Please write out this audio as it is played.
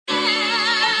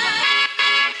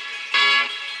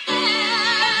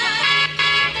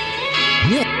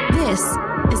This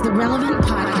is the Relevant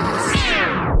Podcast.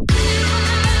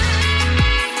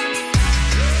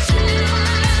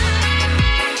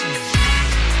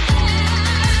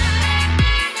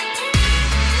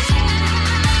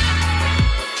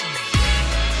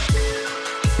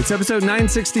 It's episode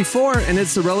 964, and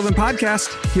it's the Relevant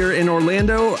Podcast here in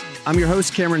Orlando. I'm your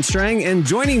host, Cameron Strang, and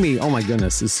joining me, oh my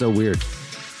goodness, this is so weird.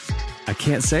 I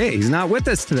can't say it. He's not with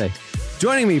us today.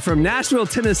 Joining me from Nashville,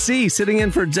 Tennessee, sitting in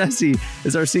for Jesse,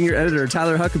 is our senior editor,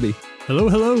 Tyler Huckabee. Hello,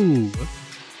 hello.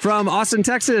 From Austin,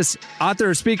 Texas,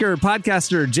 author, speaker,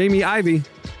 podcaster, Jamie Ivey.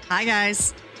 Hi,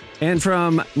 guys. And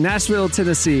from Nashville,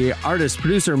 Tennessee, artist,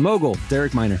 producer, mogul,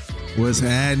 Derek Miner. What's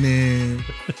happening?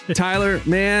 Tyler,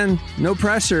 man, no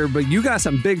pressure, but you got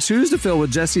some big shoes to fill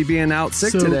with Jesse being out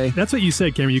sick today. That's what you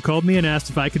said, Cameron. You called me and asked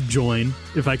if I could join,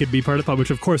 if I could be part of the pod, which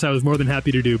of course I was more than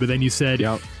happy to do. But then you said,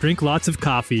 drink lots of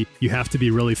coffee. You have to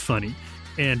be really funny.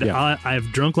 And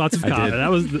I've drunk lots of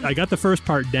coffee. I got the first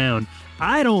part down.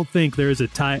 I don't think there's a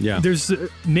time. Yeah. There's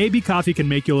maybe coffee can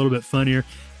make you a little bit funnier.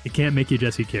 It can't make you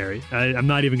Jesse Carey. I'm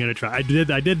not even going to try. I did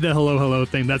the hello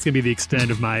thing. That's going to be the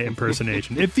extent of my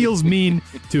impersonation. It feels mean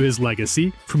to his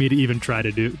legacy for me to even try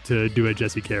to do a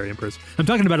Jesse Carey impersonation. I'm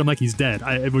talking about him like he's dead,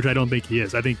 which I don't think he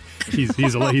is. I think he's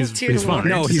fine.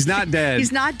 No, he's not dead.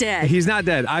 He's not dead. He's not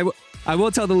dead. I will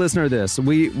tell the listener this.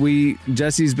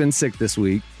 Jesse's been sick this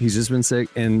week. He's just been sick,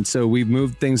 and so we've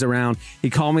moved things around. He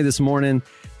called me this morning.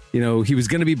 You know, he was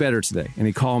going to be better today, and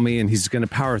he called me and he's going to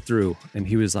power through. And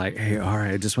he was like, hey, all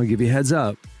right, I just want to give you a heads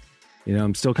up. You know,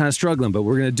 I'm still kind of struggling, but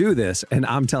we're going to do this. And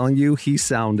I'm telling you, he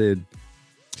sounded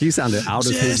out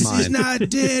of his mind. He's not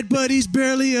dead, but he's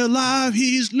barely alive.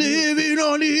 He's living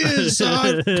on the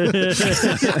inside.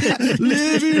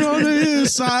 Living on the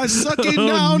inside, sucking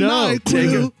down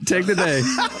NyQuil. Take the day.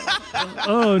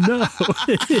 Oh no!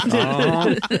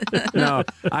 No,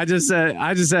 I just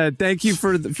said thank you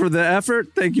for the effort,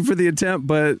 thank you for the attempt,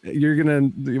 but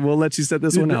we'll let you set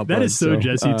this one out. That is so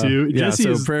Jesse too.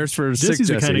 So prayers for Jesse's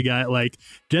sick the kind of guy like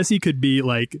Jesse could be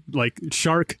like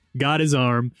Shark got his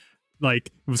arm.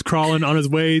 Like was crawling on his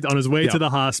way to the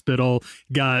hospital.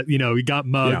 He got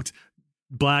mugged,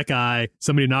 black eye.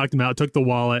 Somebody knocked him out, took the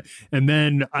wallet, and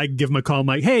then I give him a call. I'm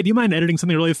like, "Hey, do you mind editing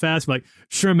something really fast?" I'm like,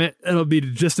 "Sure, man. It'll be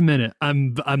just a minute.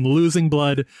 I'm losing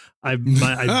blood. I do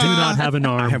not have an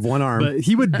arm. I have one arm." But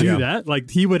he would do that.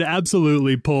 Like he would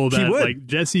absolutely pull that. He would. Like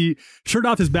Jesse, shirt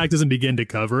off his back doesn't begin to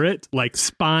cover it. Like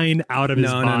spine out of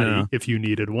his body if you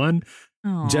needed one.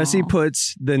 Aww. Jesse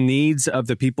puts the needs of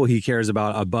the people he cares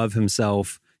about above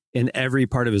himself in every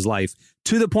part of his life,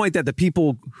 to the point that the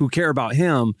people who care about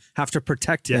him have to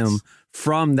protect him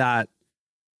from that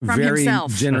very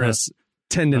generous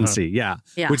tendency. Yeah.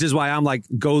 Which is why I'm like,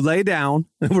 go lay down.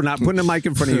 We're not putting a mic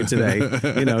in front of you today.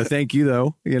 Thank you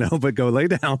though, but go lay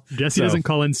down. Jesse doesn't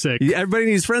call in sick. Everybody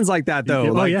needs friends like that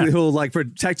though. Who'll like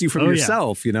protect you from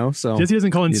yourself, So Jesse doesn't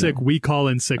call in sick. We call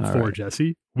in sick for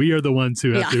Jesse. We are the ones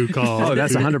who have to call. Oh,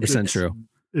 that's 100% true.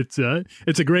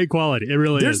 It's a great quality. It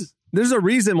really is. There's a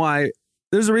reason why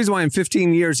in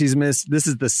 15 years he's missed. This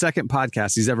is the second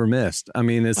podcast he's ever missed. I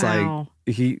mean, it's like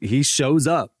he shows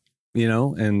up,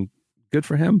 and good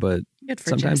for him. But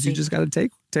sometimes Jesse. you just got to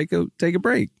take a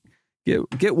break.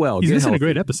 Get well. He's missing healthy. a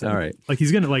great episode. All right, like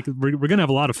he's gonna we're gonna have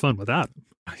a lot of fun without him.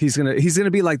 He's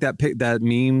gonna be like that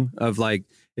meme of like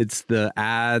it's the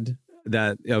ad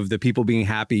of the people being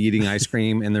happy eating ice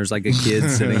cream, and there's like a kid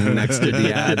sitting next to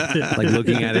the ad, like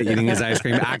looking at it, eating his ice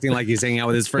cream, acting like he's hanging out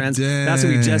with his friends. Damn. That's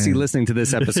gonna be Jesse listening to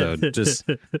this episode, just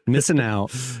missing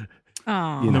out.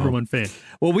 Oh, number one fan.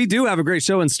 Well, we do have a great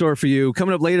show in store for you.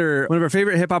 Coming up later, one of our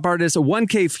favorite hip hop artists,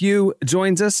 1K Phew,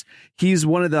 joins us. He's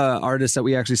one of the artists that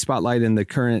we actually spotlight in the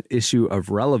current issue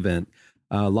of Relevant,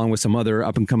 along with some other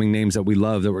up and coming names that we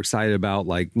love that we're excited about,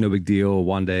 like No Big Deal,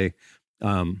 Wande.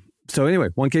 So anyway,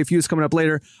 1K Phew is coming up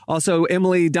later. Also,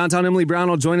 Downtown Emily Brown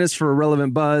will join us for a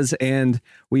Relevant Buzz, and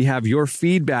we have your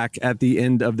feedback at the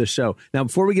end of the show. Now,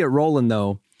 before we get rolling,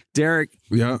 though, Derek,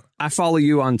 I follow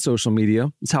you on social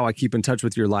media. It's how I keep in touch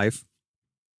with your life.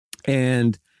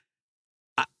 And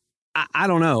I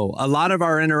don't know. A lot of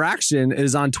our interaction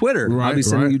is on Twitter. I'll be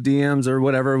sending you DMs or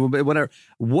whatever.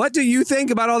 What do you think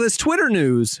about all this Twitter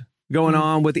news going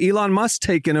on with Elon Musk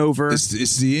taking over?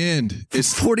 It's the end.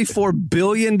 It's $44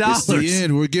 billion. It's the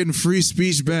end. We're getting free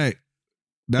speech back.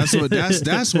 That's what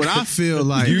I feel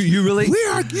like. You really? We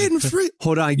are getting free.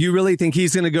 Hold on. You really think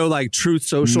he's going to go like Truth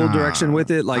Social direction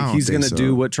with it? Like he's going to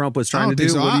do what Trump was trying to do?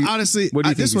 So. Honestly, what do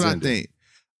you think? This is what I think.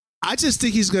 I just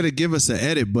think he's going to give us an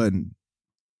edit button.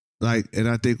 Like, and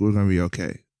I think we're going to be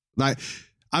okay. Like,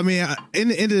 I mean, in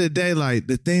the end of the day, like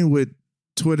the thing with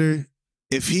Twitter,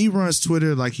 if he runs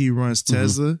Twitter like he runs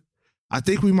Tesla, I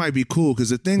think we might be cool.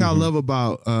 Because the thing I love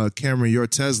about Cameron, your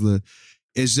Tesla,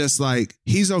 is just like,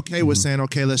 he's okay with saying,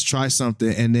 okay, let's try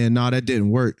something. And then, no, that didn't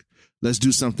work. Let's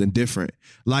do something different.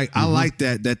 Like, I like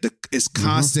that it's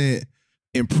constant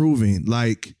improving.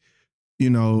 Like, you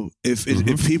know,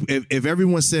 if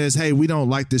everyone says, hey, we don't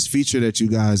like this feature that you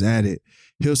guys added,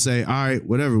 he'll say, all right,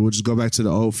 whatever, we'll just go back to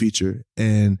the old feature.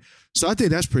 And so I think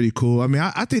that's pretty cool. I mean,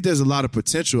 I think there's a lot of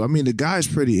potential. I mean, the guy's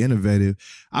pretty innovative.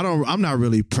 I'm not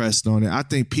really pressed on it. I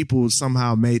think people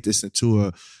somehow made this into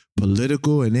a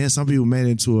political, and then some people made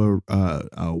it into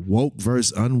a woke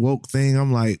versus unwoke thing.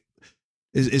 I'm like,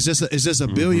 it's just a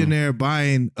billionaire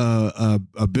buying a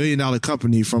 $1 billion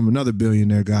company from another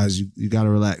billionaire, guys. You got to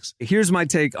relax. Here's my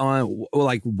take on,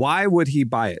 like, why would he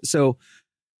buy it? So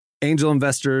angel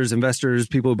investors,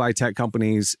 people who buy tech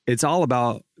companies, it's all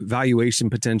about valuation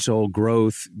potential,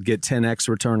 growth, get 10x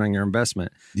return on your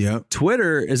investment. Yeah.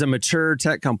 Twitter is a mature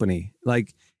tech company.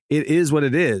 Like, it is what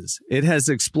it is. It has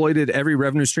exploited every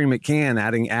revenue stream it can,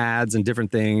 adding ads and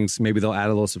different things. Maybe they'll add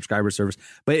a little subscriber service,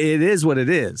 but it is what it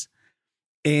is.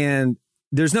 And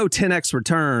there's no 10x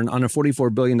return on a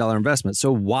 $44 billion investment.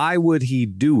 So why would he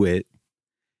do it?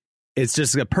 It's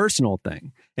just a personal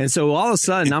thing. And so all of a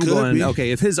sudden I'm going,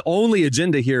 okay, if his only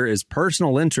agenda here is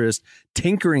personal interest,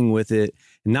 tinkering with it,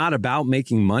 not about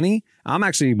making money, I'm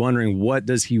actually wondering, what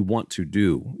does he want to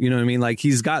do? You know what I mean? Like,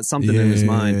 he's got something in his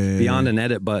mind beyond an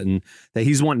edit button that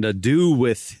he's wanting to do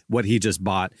with what he just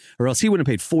bought, or else he wouldn't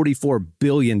have paid $44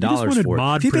 billion for it.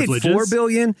 If he paid $4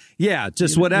 billion,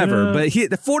 just whatever. But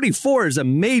the 44 is a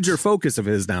major focus of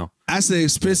his now. That's the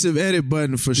expensive edit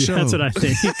button for sure. That's what I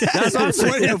think. That's what I'm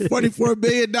saying. A $44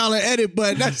 billion edit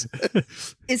button.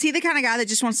 Is he the kind of guy that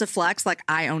just wants to flex? Like,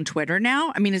 I own Twitter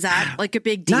now. I mean, is that like a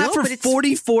big deal? Not for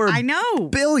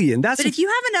 $44 billion. But if you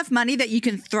have enough money that you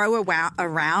can throw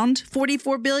around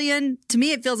 $44 billion, to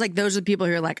me, it feels like those are the people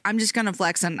who are like, I'm just going to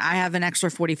flex and I have an extra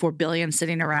 $44 billion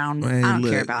sitting around. Man, I don't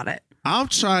care about it. I'm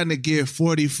trying to get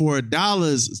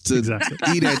 $44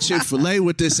 to eat at Chick-fil-A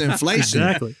with this inflation.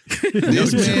 Exactly.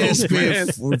 This man spent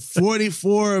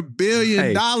 $44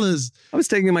 billion. I was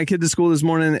taking my kid to school this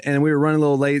morning and we were running a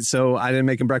little late, so I didn't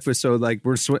make him breakfast. So like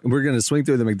we're going to swing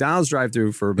through the McDonald's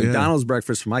drive-through for McDonald's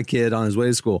breakfast for my kid on his way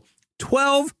to school.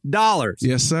 $12.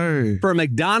 Yes, sir. For a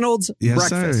McDonald's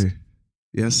breakfast. Sir.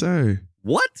 Yes, sir.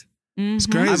 What? It's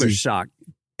crazy. I was shocked.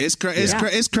 It's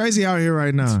crazy out here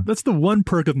right now. That's the one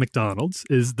perk of McDonald's,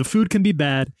 is the food can be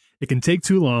bad. It can take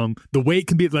too long. The wait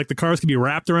can be like, the cars can be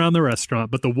wrapped around the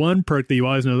restaurant. But the one perk that you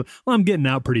always know, well, I'm getting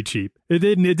out pretty cheap.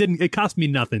 It cost me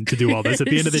nothing to do all this. At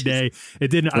the end of the day,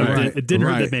 it didn't hurt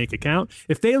the bank account.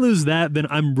 If they lose that, then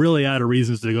I'm really out of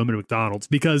reasons to go into McDonald's,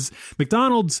 because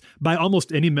McDonald's, by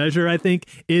almost any measure, I think,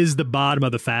 is the bottom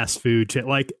of the fast food chain.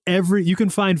 Like, you can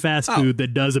find fast food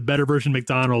that does a better version of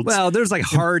McDonald's. Well, there's like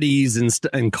Hardee's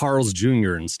and Carl's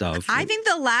Jr. and stuff. I think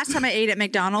the last time I ate at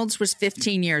McDonald's was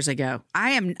 15 years ago.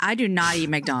 I do not eat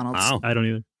McDonald's. Wow. I don't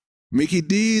either. Mickey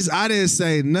D's, I didn't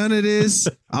say none of this.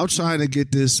 I'm trying to get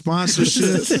this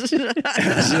sponsorship.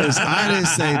 I didn't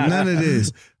say none of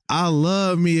this. I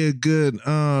love me a good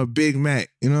Big Mac.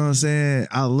 You know what I'm saying?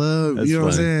 I love, That's you know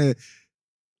funny. what I'm saying?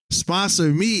 Sponsor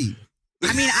me.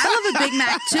 I mean, I love a Big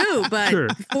Mac too, but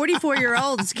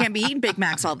 44-year-olds can't be eating Big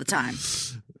Macs all the time.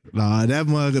 Nah, that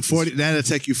mug at 40, that'll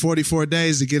take you 44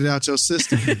 days to get it out your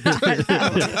system.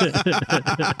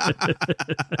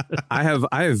 I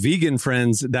have vegan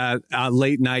friends that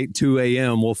late night 2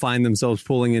 a.m. will find themselves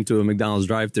pulling into a McDonald's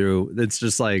drive-through. It's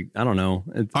just like, I don't know.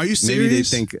 Are you serious? Maybe they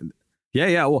think,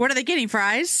 yeah. Well, What are they getting?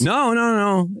 Fries?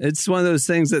 no. It's one of those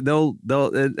things that they'll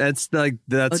that's what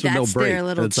they'll break. Their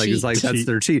little It's cheat. like that's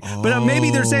their cheat. But maybe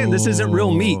they're saying this isn't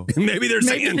real meat. Maybe they're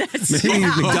saying maybe they're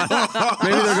going,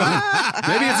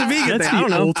 maybe it's a vegan That's thing. I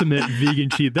don't the know. ultimate vegan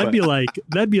cheat. That'd be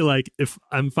like if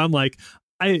I'm like,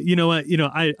 I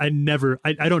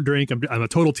don't drink. I'm a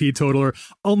total teetotaler.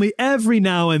 Only every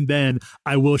now and then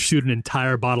I will shoot an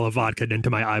entire bottle of vodka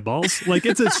into my eyeballs. Like,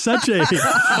 it's such a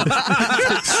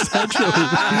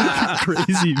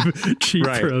crazy cheat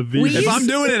for a vegan. If I'm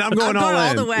doing it, I'm going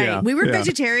all the way. Yeah. We were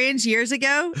vegetarians years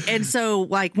ago, and so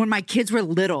like when my kids were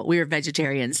little, we were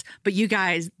vegetarians. But you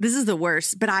guys, this is the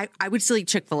worst. But I would still eat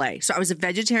Chick-fil-A. So I was a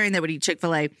vegetarian that would eat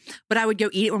Chick-fil-A, but I would go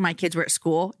eat it when my kids were at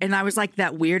school, and I was like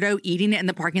that weirdo eating it in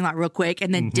the parking lot real quick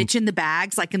and then ditching the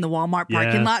bags like in the Walmart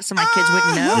parking lot so my kids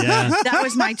wouldn't know. Yeah. That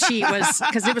was my cheat, was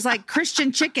because it was like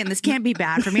Christian chicken. This can't be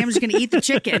bad for me. I'm just going to eat the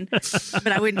chicken, but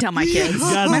I wouldn't tell my kids.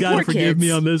 God's My got to poor forgive kids.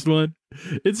 me on this one.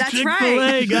 It's That's Chick-fil-A,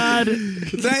 right. God.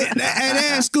 They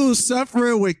at school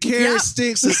suffering with carrot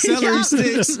sticks and celery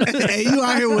sticks, and you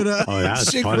out here with a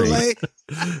Chick-fil-A.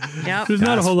 Yep. There's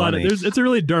not a whole lot of. funny. It's a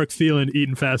really dark feeling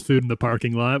eating fast food in the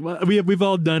parking lot. We've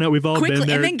all done it. We've all Quickly, been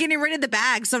there. and then getting rid of the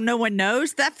bag so no one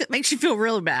knows. That makes you feel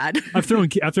real bad. I've thrown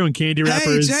candy Hey,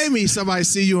 wrappers. Jamie, somebody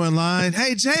see you in line.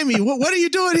 Hey, Jamie, what are you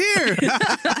doing here?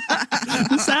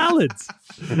 The salads.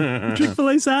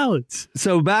 Chick-fil-A salads.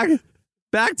 So back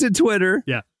to Twitter.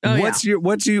 Yeah. Oh,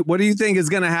 what do you think is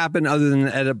going to happen other than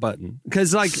the edit button?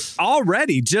 Because like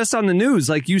already just on the news,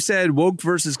 like you said, woke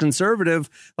versus conservative,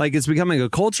 like it's becoming a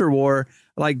culture war.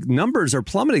 Like numbers are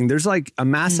plummeting. There's like a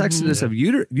mass exodus of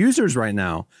users right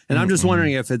now. And I'm just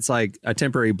wondering if it's like a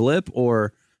temporary blip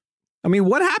or, I mean,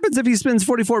 what happens if he spends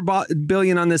 $44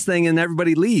 billion on this thing and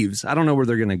everybody leaves? I don't know where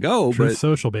they're going to go, Truth but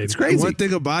social, baby. it's crazy. One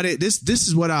thing about it, this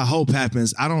is what I hope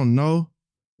happens. I don't know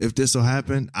if this will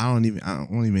happen. I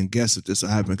won't even guess if this will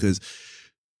happen, because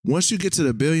once you get to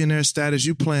the billionaire status,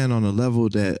 you playing on a level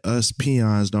that us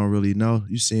peons don't really know.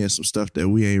 You seeing some stuff that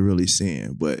we ain't really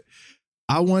seeing. But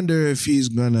I wonder if he's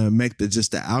gonna make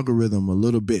the algorithm a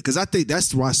little bit, because I think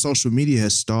that's why social media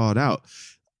has stalled out.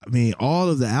 I mean, all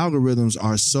of the algorithms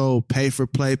are so pay for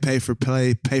play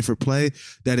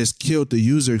that has killed the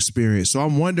user experience. So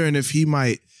I'm wondering if he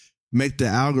might make the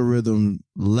algorithm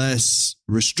less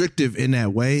restrictive in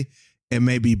that way and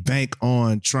maybe bank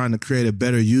on trying to create a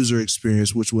better user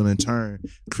experience, which will in turn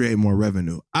create more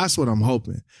revenue. That's what I'm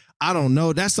hoping. I don't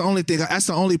know. That's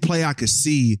the only play I could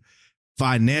see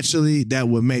financially that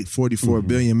would make $44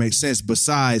 billion make sense,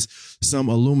 besides some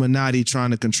Illuminati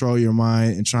trying to control your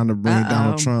mind and trying to bring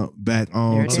Donald Trump back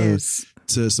on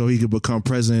to so he could become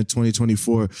president in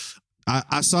 2024.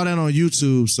 I saw that on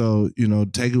YouTube, so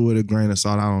take it with a grain of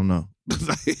salt. I don't know.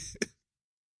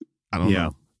 I don't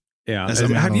know. Yeah. That's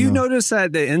something I Have don't you know. noticed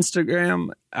that the Instagram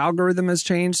algorithm has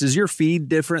changed? Is your feed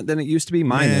different than it used to be?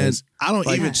 Mine is. I don't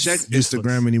even check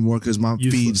Instagram anymore because my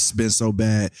feed's been so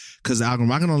bad. Because the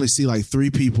algorithm, I can only see like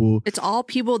 3 people. It's all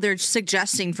people they're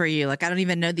suggesting for you. Like, I don't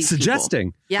even know these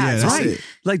Suggesting. people. Yeah, that's Right. it.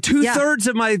 Like 2/3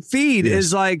 of my feed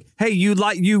is like, hey, you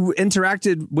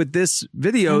interacted with this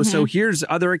video, so here's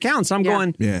other accounts. I'm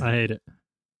going, Yeah. I hate it.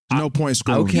 No point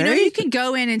scrolling. Okay. You can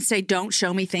go in and say, don't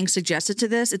show me things suggested to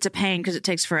this. It's a pain because it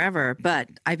takes forever. But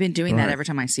I've been doing that every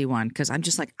time I see one, because I'm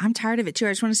just like, I'm tired of it too.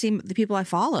 I just want to see the people I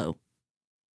follow.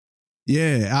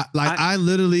 Yeah. I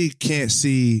literally can't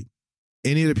see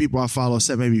any of the people I follow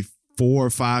except maybe 4 or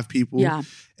 5 people. Yeah.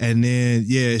 And then,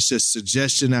 it's just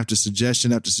suggestion after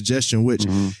suggestion after suggestion, which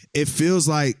it feels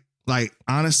like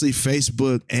honestly,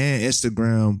 Facebook and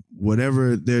Instagram,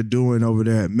 whatever they're doing over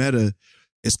there at Meta,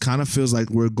 it kind of feels like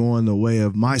we're going the way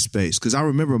of MySpace. Because I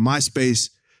remember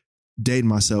MySpace, dating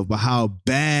myself, but how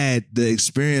bad the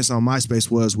experience on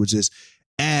MySpace was with just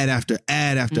ad after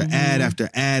ad after ad after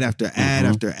ad after ad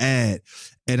after ad.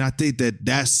 And I think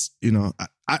that's,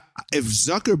 if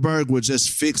Zuckerberg would just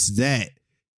fix that,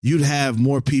 you'd have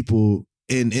more people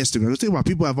in Instagram. Think about,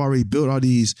 people have already built all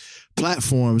these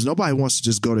platforms. Nobody wants to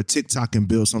just go to TikTok and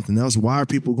build something else. Why are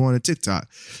people going to TikTok?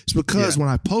 It's because when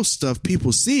I post stuff,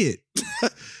 people see it.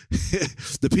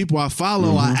 The people I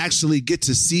follow, I actually get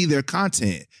to see their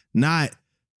content. Not,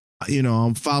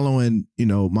 I'm following,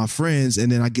 my friends,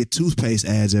 and then I get toothpaste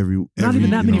ads every Not even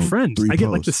that many friends. 3 I get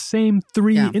like posts. the same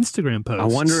 3 Instagram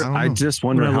posts. I just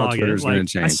wonder when I how log in. Twitter's going to Like,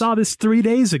 change. I saw this 3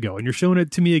 days ago, and you're showing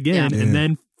it to me again, Yeah. and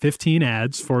then 15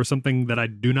 ads for something that I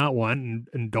do not want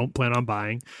and don't plan on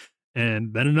buying,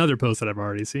 and then another post that I've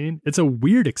already seen. It's a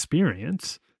weird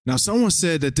experience. Now, someone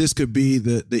said that this could be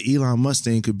the Elon Musk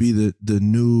thing could be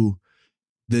the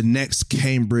next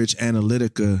Cambridge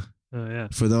Analytica. Oh yeah.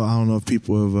 For though, I don't know if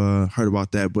people have heard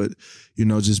about that, but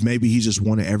just maybe he just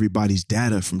wanted everybody's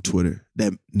data from Twitter.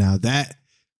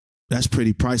 That's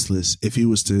pretty priceless. If he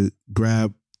was to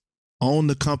own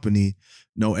the company,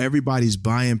 know everybody's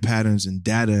buying patterns and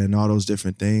data and all those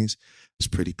different things, it's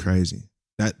pretty crazy.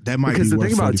 That might because be the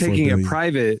thing about 44 taking billion. it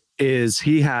private is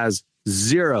he has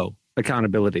zero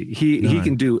accountability. He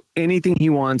can do anything he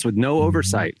wants with no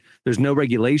oversight. There's no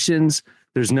regulations.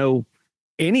 There's no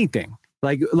anything.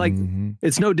 Like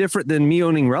it's no different than me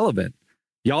owning Relevant.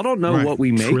 Y'all don't know what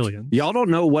we make. Trillions. Y'all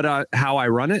don't know how I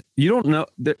run it. You don't know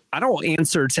that I don't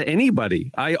answer to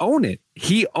anybody. I own it.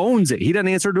 He owns it. He doesn't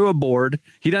answer to a board.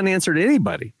 He doesn't answer to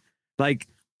anybody. Like,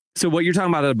 so what you're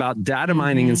talking about data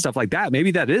mining and stuff like that,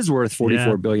 maybe that is worth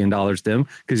 $44 billion to him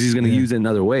because he's going to use it in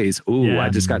other ways. Ooh, I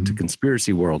just got into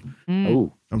conspiracy world.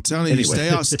 Ooh, I'm telling you,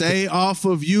 stay off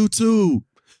of YouTube.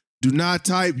 Do not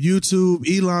type YouTube,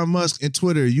 Elon Musk, and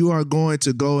Twitter. You are going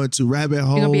to go into rabbit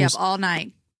holes. You're going to be up all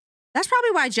night. That's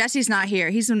probably why Jesse's not here.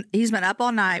 He's been up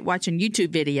all night watching YouTube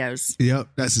videos. Yep,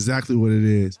 that's exactly what it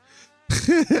is.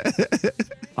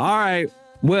 All right.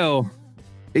 Well,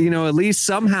 at least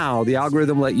somehow the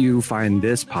algorithm let you find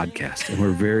this podcast, and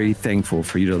we're very thankful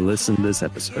for you to listen to this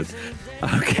episode.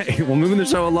 Okay, well, moving the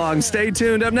show along. Stay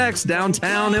tuned. Up next,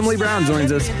 downtown, Emily Brown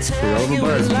joins us for Relevant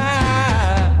Buzz.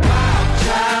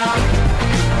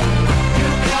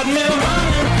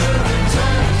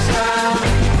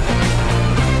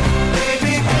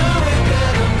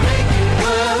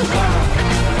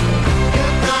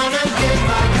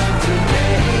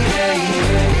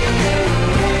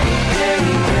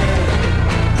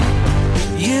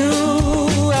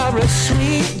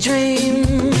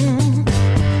 Dream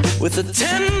with a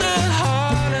tender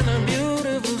heart and a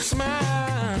beautiful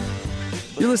smile.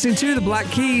 You're listening to the Black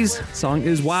Keys. Song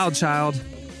is Wild Child.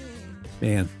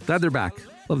 Man, glad they're back.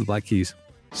 Love the Black Keys.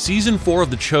 Season 4 of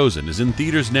The Chosen is in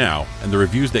theaters now, and the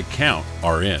reviews that count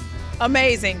are in.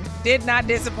 Amazing. Did not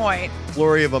disappoint.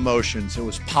 Flurry of emotions. It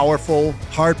was powerful,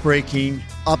 heartbreaking,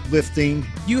 uplifting.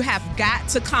 You have got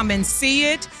to come and see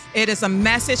it. It is a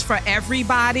message for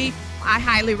everybody. I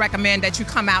highly recommend that you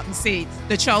come out and see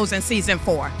The Chosen Season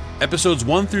 4. Episodes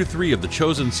 1 through 3 of The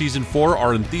Chosen Season 4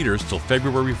 are in theaters till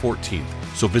February 14th.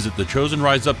 So visit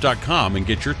thechosenriseup.com and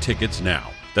get your tickets now.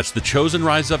 That's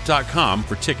thechosenriseup.com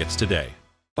for tickets today.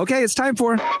 Okay, it's time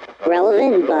for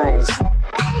Relevant Buzz.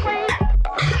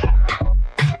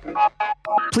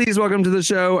 Please welcome to the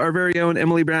show our very own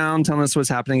Emily Brown, telling us what's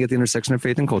happening at the intersection of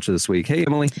faith and culture this week. Hey,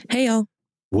 Emily. Hey, y'all.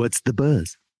 What's the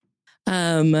buzz?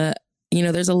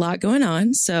 There's a lot going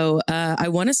on. So I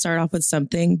want to start off with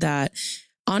something that,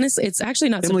 honestly, it's actually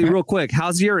not... Emily, real quick,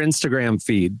 how's your Instagram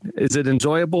feed? Is it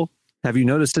enjoyable? Have you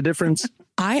noticed a difference?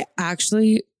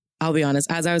 I'll be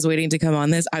honest, as I was waiting to come on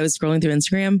this, I was scrolling through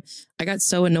Instagram. I got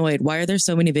so annoyed. Why are there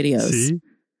so many videos? See?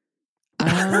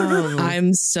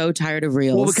 I'm so tired of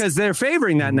Reels. Well, because they're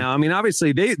favoring that now. I mean,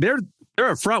 obviously, they're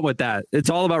upfront with that. It's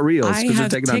all about Reels. I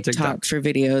have they're taking TikTok for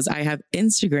videos. I have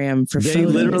Instagram for photos. They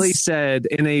literally said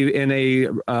in a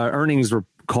earnings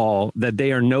call that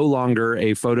they are no longer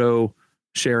a photo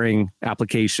sharing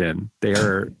application. They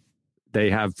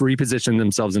have repositioned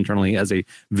themselves internally as a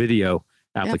video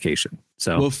application. Yep.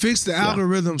 So, well, fix the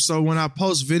algorithm so when I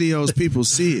post videos, people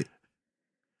see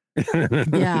it.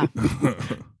 Yeah.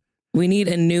 We need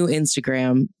a new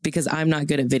Instagram because I'm not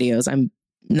good at videos. I'm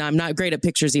not great at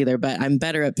pictures either, but I'm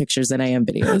better at pictures than I am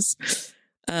videos.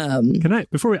 Can I,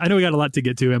 I know we got a lot to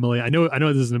get to, Emily. I know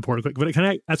this is an important, but can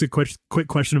I ask a quick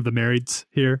question of the marrieds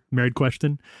here? Married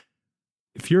question.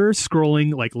 If you're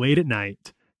scrolling like late at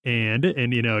night and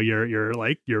you're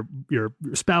like your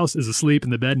spouse is asleep in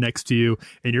the bed next to you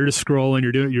and you're just scrolling,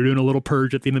 you're doing a little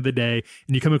purge at the end of the day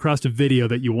and you come across a video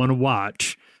that you want to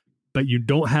watch, but you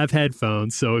don't have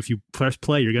headphones. So if you press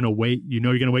play, you're going to wait. You're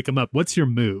going to wake them up. What's your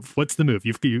move? What's the move?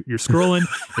 You're scrolling.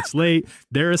 It's late.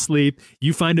 They're asleep.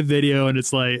 You find a video and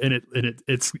it's like,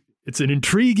 it's an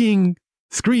intriguing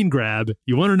screen grab.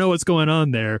 You want to know what's going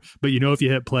on there, but if you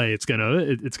hit play, it's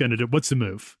gonna do. What's the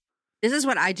move? This is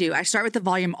what I do. I start with the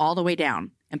volume all the way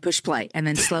down and push play and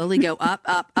then slowly go up,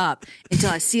 up, up until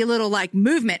I see a little like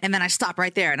movement. And then I stop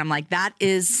right there. And I'm like, that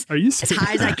is as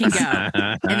high as I can go.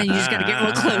 And then you just got to get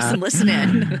real close and listen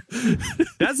in.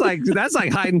 That's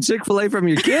like hiding Chick-fil-A from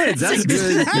your kids. That's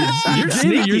good. You're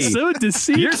sneaky. You're so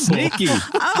deceitful. You're sneaky.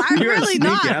 Oh, I'm You're really sneaky.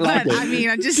 not. I But I mean,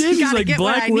 I just Jamie's got to like get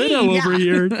Black what I Widow need. over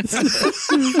here.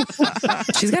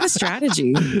 She's got a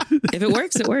strategy. If it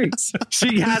works, it works.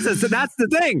 She has that's the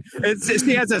thing.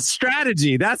 She has a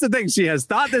strategy. That's the thing. She has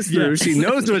thought this through. She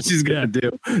knows what she's going to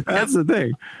do. That's the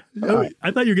thing.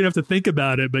 I thought you were going to have to think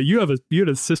about it, but you had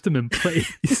a system in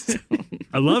place.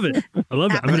 I love it. I'm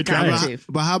going to try it.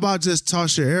 But how about just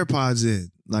toss your AirPods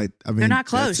in? Like, I mean, they're not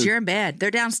close. You're in bed.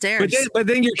 They're downstairs. But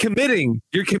then you're committing.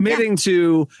 You're committing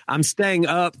to I'm staying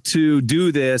up to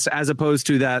do this as opposed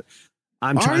to that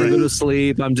I'm trying to go to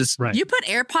sleep. I'm just right. You put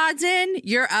AirPods in,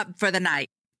 you're up for the night.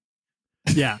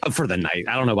 Yeah, for the night.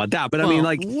 I don't know about that, but I mean,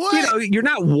 like, you're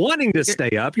not wanting to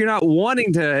stay up. You're not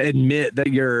wanting to admit that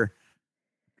you're,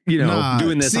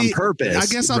 doing this on purpose. I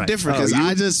guess I'm different because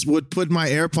I just would put my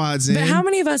AirPods in. But how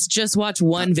many of us just watch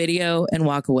one video and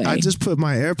walk away? I just put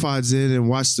my AirPods in and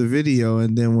watch the video,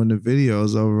 and then when the video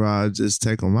is over, I just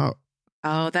take them out.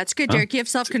 Oh, that's good, Derek. You have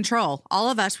self-control. All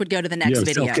of us would go to the next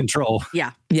video. Self-control.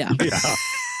 Yeah.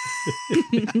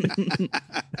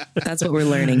 That's what we're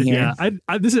learning here. Yeah,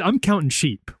 I'm counting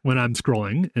sheep when I'm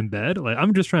scrolling in bed. Like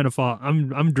I'm just trying to fall.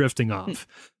 I'm drifting off.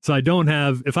 So I don't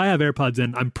have. If I have AirPods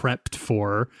in, I'm prepped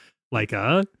for like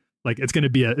a Like it's going to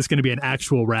be an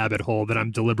actual rabbit hole that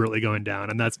I'm deliberately going down,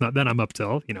 and that's not. Then I'm up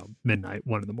till midnight,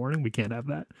 1 a.m. We can't have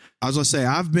that. I was gonna say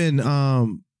I've been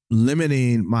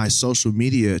limiting my social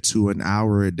media to an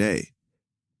hour a day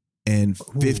and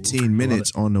 15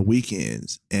 minutes on the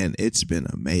weekends, and it's been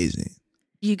amazing.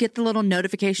 You get the little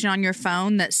notification on your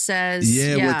phone that says,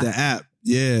 with the app.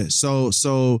 Yeah. So,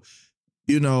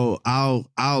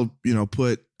 I'll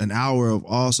put an hour of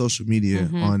all social media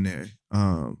on there.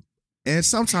 And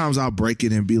sometimes I'll break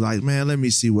it and be like, man, let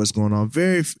me see what's going on.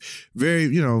 Very,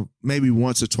 very, maybe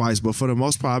once or twice. But for the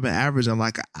most part, I've been averaging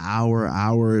like an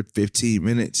hour, 15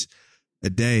 minutes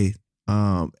a day.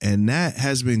 And that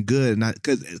has been good. And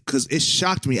because it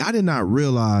shocked me. I did not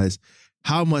realize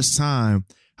how much time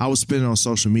I was spending on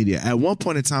social media. At one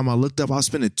point in time, I looked up, I was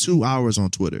spending 2 hours on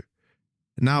Twitter.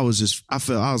 And I was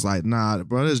like, nah,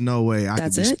 bro, there's no way I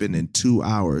could be spending 2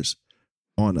 hours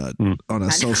on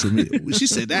a social media. She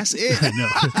said, that's it. I know.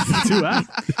 2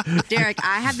 hours. Derek,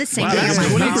 I have the same thing on my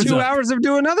phone. 22 hours of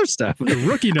doing other stuff.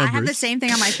 Rookie numbers. I have the same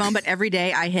thing on my phone, but every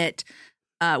day I hit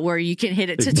where you can hit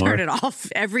it to turn it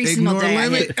off. Every single day I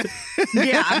hit.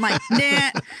 Yeah, I'm like,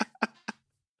 nah.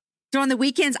 So on the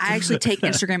weekends, I actually take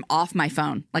Instagram off my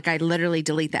phone. Like I literally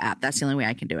delete the app. That's the only way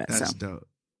I can do it. That's dope.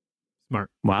 Smart.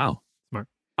 Wow. Smart.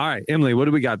 All right, Emily, what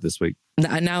do we got this week?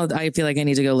 Now I feel like I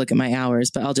need to go look at my hours,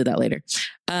 but I'll do that later.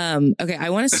 Okay,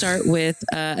 I want to start with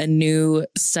a new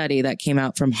study that came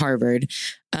out from Harvard.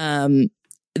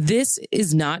 This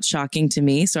is not shocking to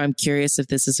me, so I'm curious if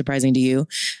this is surprising to you.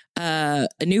 A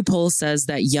new poll says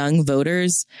that young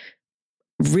voters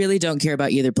really don't care about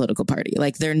either political party.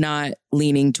 Like they're not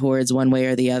leaning towards one way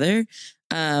or the other.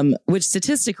 Which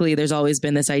statistically, there's always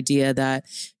been this idea that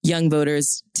young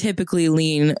voters typically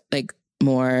lean like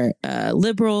more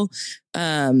liberal.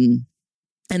 And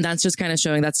that's just kind of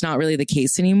showing that's not really the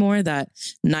case anymore, that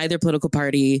neither political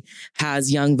party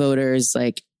has young voters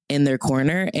like in their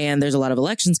corner. And there's a lot of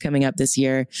elections coming up this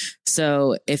year.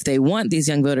 So if they want these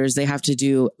young voters, they have to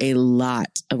do a lot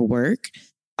of work.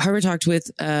 Harvard talked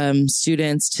with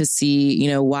students to see,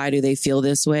 why do they feel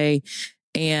this way?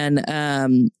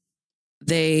 And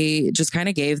they just kind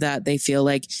of gave that they feel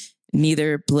like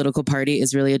neither political party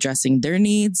is really addressing their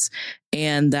needs,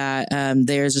 and that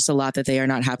there's just a lot that they are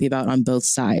not happy about on both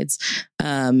sides.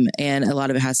 And a lot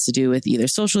of it has to do with either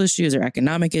social issues or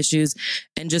economic issues,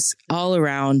 and just all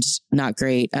around not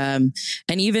great. And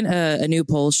even a new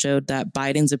poll showed that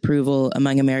Biden's approval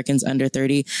among Americans under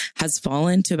 30 has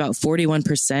fallen to about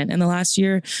 41% in the last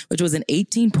year, which was an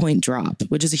 18-point drop,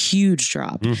 which is a huge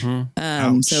drop.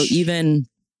 So even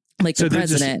like the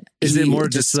president, is it more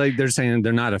just like they're saying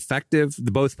they're not effective?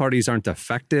 Both parties aren't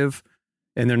effective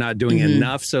and they're not doing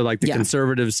enough. So like the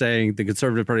conservatives saying the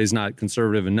conservative party is not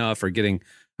conservative enough or getting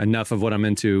enough of what I'm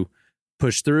into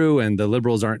pushed through, and the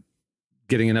liberals aren't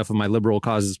getting enough of my liberal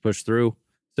causes pushed through.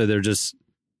 So they're just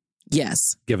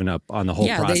giving up on the whole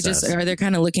process. They're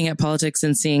kind of looking at politics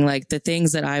and seeing like the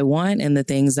things that I want and the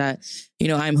things that,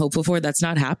 I'm hopeful for, that's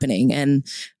not happening. And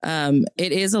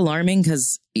it is alarming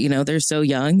because, they're so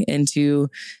young into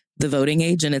the voting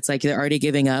age, and it's like they're already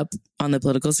giving up on the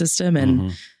political system,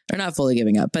 and they're not fully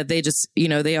giving up, but they just,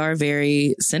 they are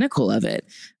very cynical of it.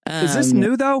 Is this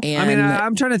new though? I mean,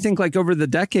 I'm trying to think like over the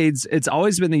decades, it's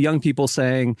always been the young people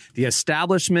saying the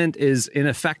establishment is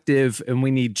ineffective and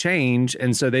we need change.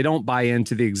 And so they don't buy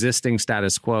into the existing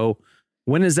status quo.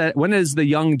 When is the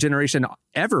young generation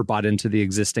ever bought into the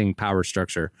existing power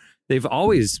structure? They've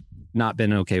always not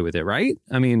been okay with it, right?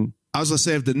 I mean, I was going to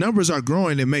say, if the numbers are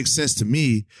growing, it makes sense to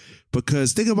me,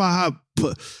 because think about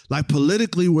how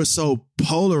politically we're so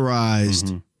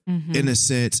polarized in a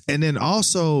sense. And then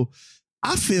also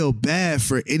I feel bad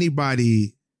for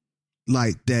anybody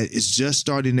like that is just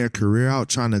starting their career out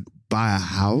trying to buy a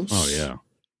house. Oh, yeah.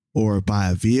 Or buy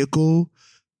a vehicle.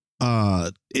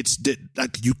 It's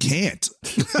like you can't.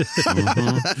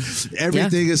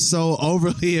 Everything is so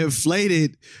overly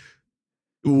inflated.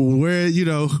 Where,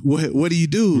 what do you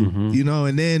do?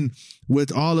 And then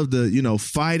with all of the,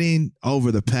 fighting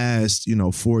over the past,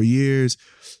 4 years,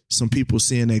 some people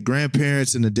seeing their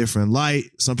grandparents in a different light,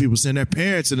 some people seeing their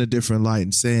parents in a different light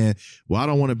and saying, well, I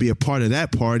don't want to be a part of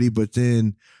that party. But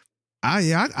then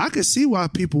I could see why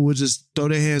people would just throw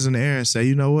their hands in the air and say,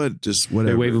 you know what, just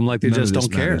whatever. They wave them like they just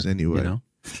don't care anyway.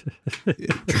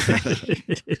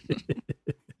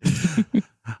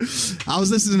 I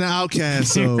was listening to Outkast,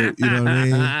 so you know what I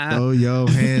mean. Throw your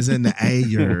hands in the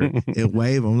air and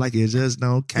wave them like you just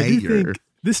don't care.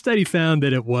 This study found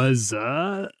that it was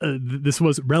this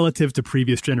was relative to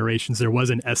previous generations. There was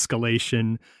an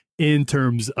escalation in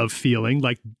terms of feeling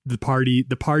like the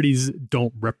parties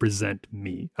don't represent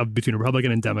me. Between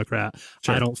Republican and Democrat,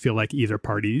 I don't feel like either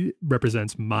party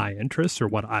represents my interests or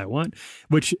what I want,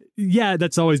 which, yeah,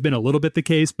 that's always been a little bit the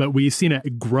case, but we've seen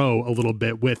it grow a little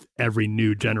bit with every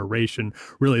new generation,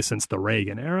 really since the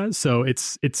Reagan era. So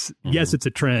it's yes, it's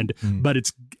a trend, but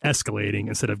it's escalating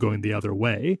instead of going the other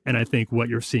way. And I think what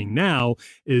you're seeing now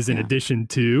is, in addition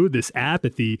to this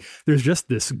apathy, there's just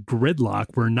this gridlock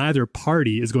where neither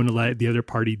party is going to let the other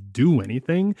party do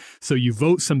anything. So you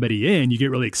vote somebody in, you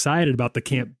get really excited about the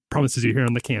promises you hear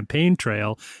on the campaign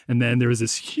trail. And then there was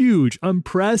this huge,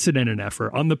 unprecedented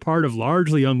effort on the part of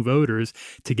largely young voters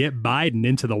to get Biden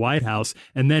into the White House.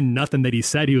 And then nothing that he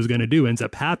said he was going to do ends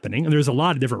up happening. And there's a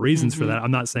lot of different reasons for that.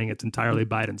 I'm not saying it's entirely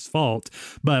Biden's fault,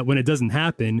 but when it doesn't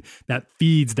happen, that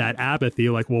feeds that apathy.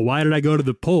 Like, well, why did I go to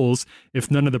the polls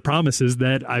if none of the promises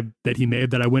that he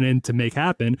made, that I went in to make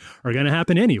happen, are going to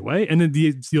happen anyway? And then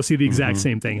you'll see the exact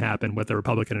same thing happen with the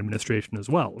Republican administration as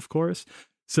well, of course.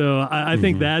 So I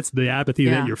think that's the apathy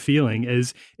that you're feeling,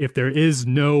 is if there is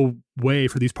no way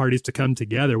for these parties to come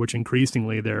together, which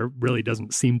increasingly there really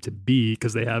doesn't seem to be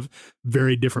because they have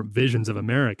very different visions of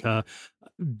America,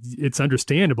 it's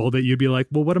understandable that you'd be like,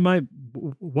 well,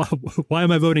 why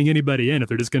am I voting anybody in if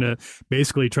they're just going to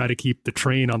basically try to keep the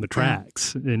train on the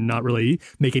tracks and not really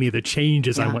make any of the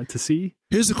changes I want to see?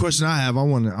 Here's the question I have. I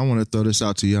want to throw this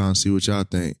out to y'all and see what y'all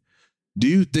think. Do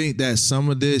you think that some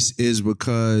of this is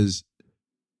because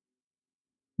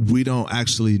we don't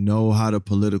actually know how the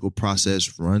political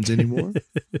process runs anymore?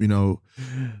 You know,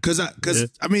 because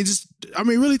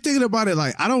really thinking about it,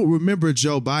 like, I don't remember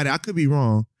Joe Biden. I could be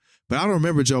wrong, but I don't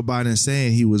remember Joe Biden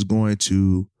saying he was going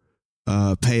to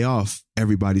pay off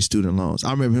everybody's student loans. I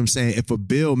remember him saying if a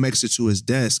bill makes it to his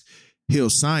desk,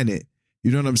 he'll sign it. You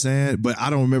know what I'm saying? But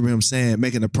I don't remember him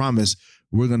making a promise,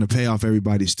 we're going to pay off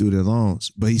everybody's student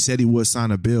loans. But he said he would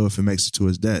sign a bill if it makes it to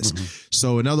his desk.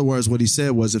 So in other words, what he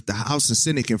said was, if the House and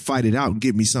Senate can fight it out and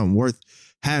give me something worth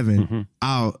having,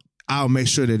 I'll make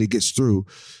sure that it gets through.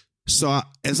 So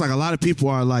it's like a lot of people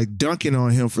are like dunking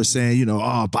on him for saying, you know,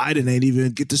 oh, Biden ain't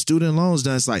even get the student loans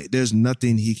done. It's like, there's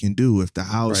nothing he can do if the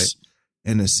House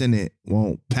and the Senate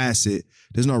won't pass it.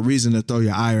 There's no reason to throw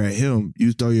your ire at him.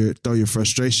 You throw your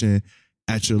frustration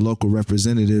at your local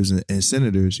representatives and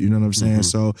senators. You know what I'm saying?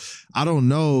 So I don't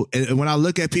know. And when I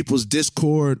look at people's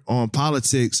discord on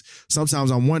politics,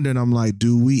 sometimes I'm wondering, I'm like,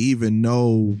 do we even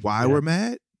know why we're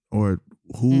mad, or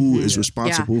who is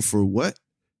responsible for what?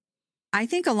 I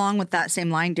think along with that same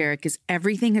line, Derek, is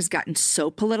everything has gotten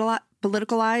so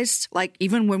politicalized. Like,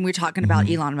 even when we're talking about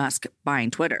Elon Musk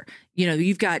buying Twitter, you know,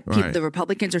 you've got the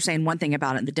Republicans are saying one thing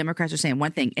about it, and the Democrats are saying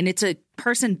one thing. And it's a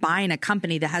person buying a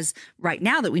company that has, right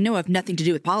now, that we know of, nothing to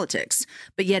do with politics.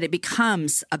 But yet it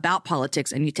becomes about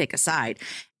politics and you take a side.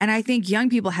 And I think young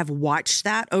people have watched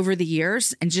that over the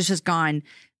years and just has gone,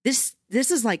 this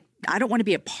is like, I don't want to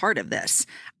be a part of this.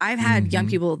 I've had young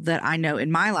people that I know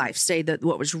in my life say that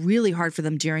what was really hard for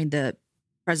them during the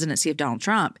presidency of Donald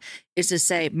Trump is to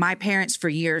say, my parents for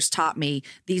years taught me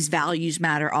these values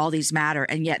matter, all these matter.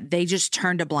 And yet they just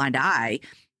turned a blind eye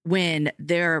when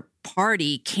their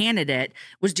party candidate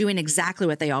was doing exactly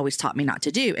what they always taught me not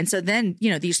to do. And so then, you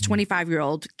know, these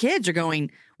 25-year-old kids are going,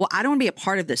 well, I don't want to be a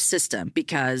part of this system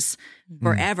because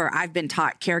forever I've been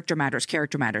taught character matters,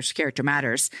 character matters, character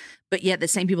matters. But yet the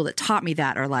same people that taught me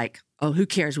that are like, oh, who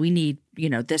cares? We need, you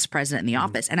know, this president in the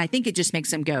office. And I think it just makes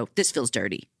them go, this feels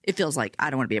dirty. It feels like I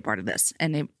don't want to be a part of this.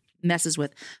 And it messes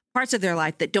with parts of their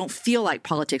life that don't feel like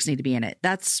politics need to be in it.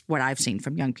 That's what I've seen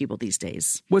from young people these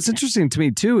days. What's interesting to me,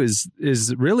 too, is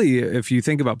really, if you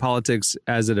think about politics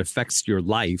as it affects your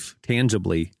life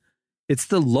tangibly, it's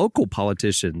the local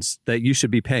politicians that you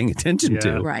should be paying attention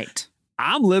to. Right.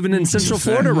 I'm living in Central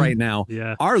Florida right now.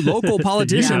 Our local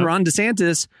politician, Ron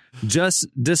DeSantis, just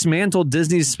dismantled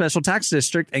Disney's special tax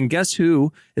district. And guess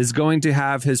who is going to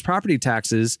have his property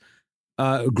taxes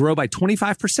grow by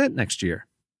 25% next year?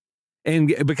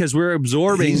 And because we're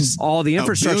absorbing all the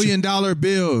infrastructure, $1 billion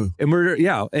bill,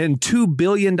 and and $2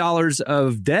 billion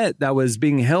of debt that was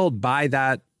being held by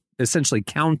that essentially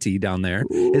county down there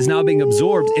is now being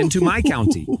absorbed into my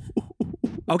county.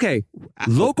 Okay,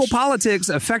 local politics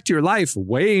affect your life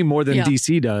way more than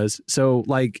DC does. So,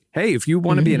 like, hey, if you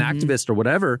want to be an activist or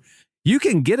whatever, you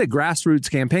can get a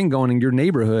grassroots campaign going in your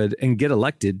neighborhood and get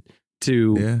elected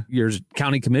to your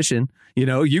county commission. You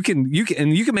know, you can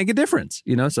make a difference,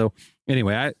 you know? So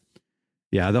anyway,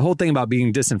 the whole thing about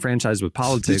being disenfranchised with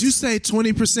politics. Did you say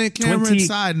 20%, Cameron?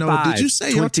 Side note, did you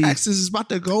say your taxes is about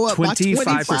to go up by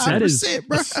 25%? That is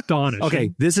astonishing.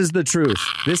 Okay, this is the truth.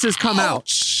 This has come out.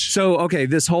 So, okay,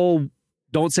 this whole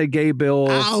don't say gay bill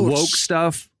woke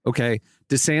stuff Okay.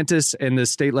 DeSantis and the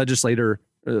state legislature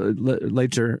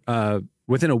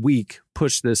within a week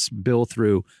pushed this bill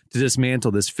through to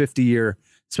dismantle this 50-year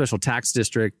special tax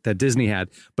district that Disney had.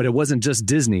 But it wasn't just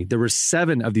Disney. There were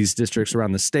 7 of these districts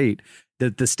around the state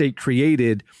that the state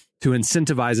created to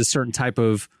incentivize a certain type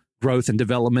of growth and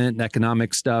development and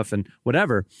economic stuff and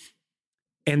whatever.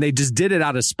 And they just did it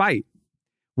out of spite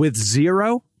with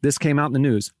zero. This came out in the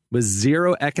news with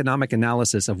zero economic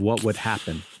analysis of what would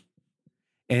happen.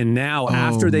 And now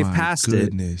after they've passed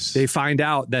it, they find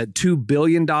out that $2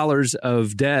 billion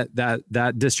of debt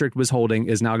that district was holding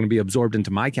is now going to be absorbed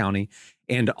into my county.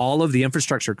 And all of the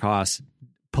infrastructure costs,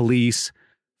 police,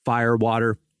 fire,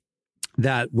 water,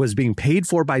 that was being paid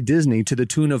for by Disney to the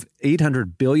tune of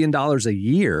 $800 billion a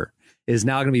year is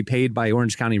now going to be paid by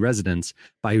Orange County residents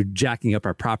by jacking up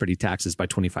our property taxes by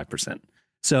 25%.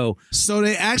 So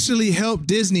they actually helped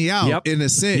Disney out in a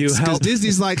sense, because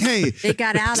Disney's like, hey, they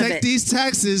got out of it. Take these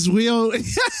taxes. We'll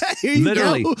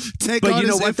literally take all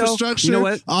this infrastructure, you know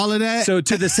what? all of that. So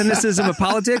to the cynicism of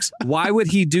politics, why would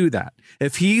he do that?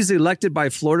 If he's elected by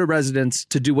Florida residents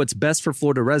to do what's best for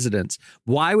Florida residents,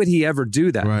 why would he ever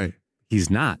do that? Right. He's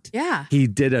not. Yeah. He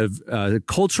did a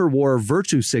culture war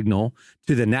virtue signal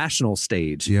to the national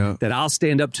stage that I'll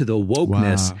stand up to the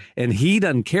wokeness. Wow. And he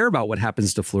doesn't care about what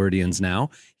happens to Floridians now.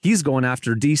 He's going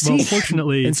after DC. Well,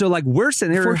 fortunately, and so like we're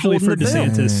sitting here fortunately holding for the bill.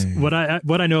 DeSantis,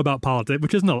 what I know about politics,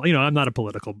 which is I'm not a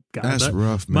political guy. That's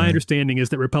rough, man. My understanding is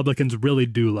that Republicans really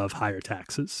do love higher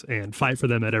taxes and fight for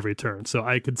them at every turn. So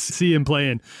I could see him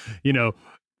playing,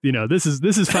 this is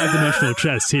 5-dimensional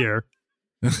chess here.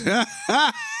 But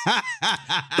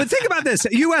think about this: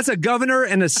 you, as a governor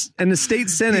and the state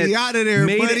senate,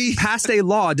 passed a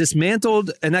law,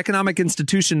 dismantled an economic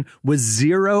institution with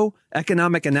zero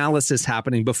economic analysis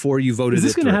happening before you voted. Is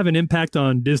this going to have an impact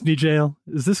on Disney jail?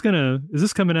 Is this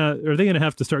coming out? Are they going to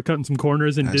have to start cutting some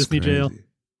corners in Disney jail?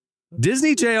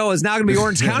 Disney jail is now going to be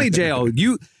Orange County jail.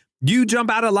 You jump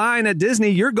out of line at Disney,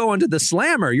 you're going to the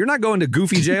Slammer. You're not going to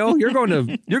Goofy jail. You're going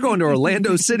to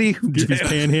Orlando City. Goofy's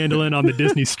panhandling on the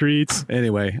Disney streets.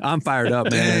 Anyway, I'm fired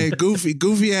up, man. Hey,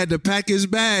 Goofy had to pack his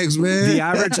bags, man.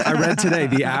 I read today,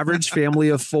 the average family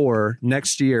of 4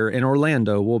 next year in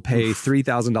Orlando will pay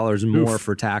 $3,000 more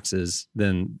for taxes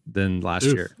than last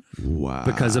year. Wow.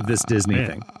 Because of this Disney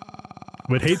thing.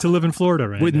 Would hate to live in Florida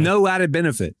right with now. No added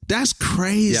benefit. That's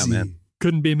crazy. Yeah, man.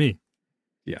 Couldn't be me.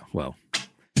 Yeah, well.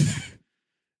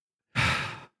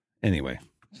 Anyway,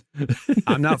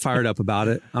 I'm not fired up about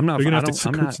it. I don't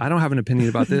have an opinion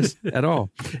about this at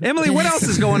all. Emily, what else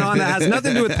is going on that has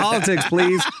nothing to do with politics,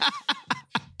 please?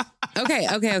 Okay.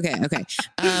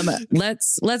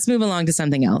 Let's move along to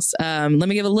something else. Let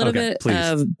me give a little bit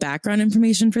of background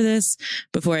information for this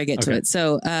before I get to it.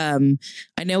 So, I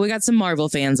know we got some Marvel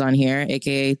fans on here,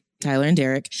 aka Tyler and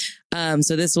Derek.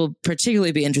 So this will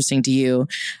particularly be interesting to you.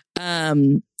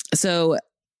 So,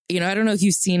 I don't know if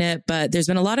you've seen it, but there's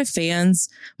been a lot of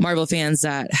Marvel fans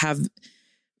that have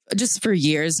just for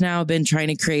years now been trying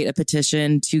to create a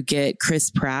petition to get Chris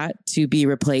Pratt to be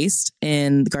replaced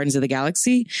in Guardians of the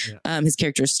Galaxy. Yeah. His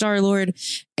character is Star-Lord.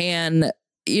 And,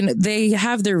 they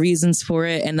have their reasons for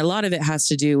it. And a lot of it has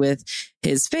to do with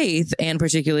his faith and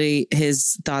particularly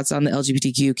his thoughts on the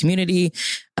LGBTQ community.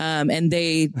 And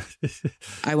I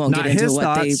won't get into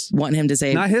what they want him to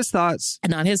say. Not his thoughts.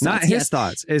 Not his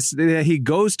thoughts. It's that he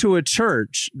goes to a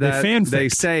church that they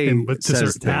say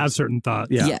to have certain thoughts.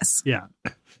 Yeah. Yes. Yeah.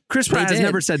 Chris Pratt has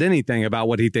never said anything about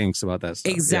what he thinks about that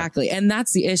stuff. Exactly. Yeah. And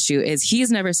that's the issue is he's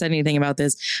never said anything about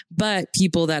this, but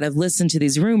people that have listened to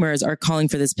these rumors are calling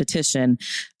for this petition.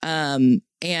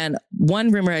 And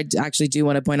one rumor I actually do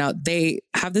want to point out, they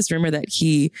have this rumor that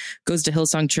he goes to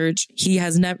Hillsong Church. He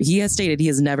has stated he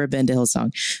has never been to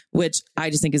Hillsong, which I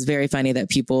just think is very funny that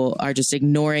people are just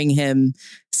ignoring him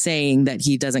saying that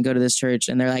he doesn't go to this church.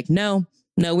 And they're like, no,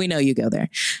 we know you go there.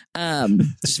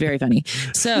 It's very funny.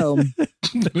 So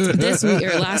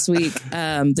last week,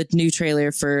 the new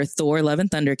trailer for Thor: Love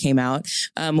and Thunder came out,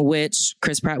 which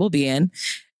Chris Pratt will be in.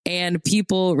 And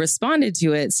people responded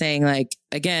to it saying, like,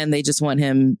 again, they just want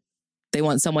him. They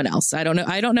want someone else. I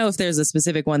don't know if there's a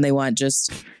specific one they want,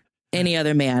 just any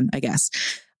other man, I guess.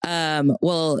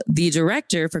 Well, the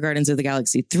director for Guardians of the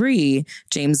Galaxy 3,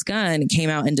 James Gunn,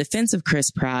 came out in defense of Chris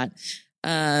Pratt.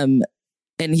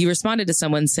 And he responded to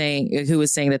someone who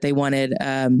was saying that they wanted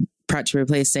Pratt to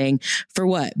replace, saying, for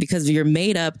what? Because of your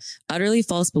made up, utterly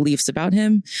false beliefs about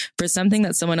him, for something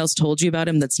that someone else told you about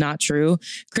him that's not true.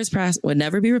 Chris Pratt would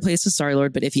never be replaced with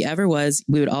Star-Lord, but if he ever was,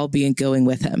 we would all be going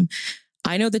with him.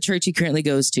 I know the church he currently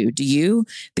goes to. Do you?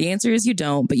 The answer is you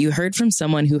don't, but you heard from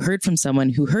someone who heard from someone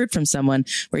who heard from someone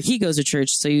where he goes to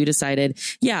church. So you decided,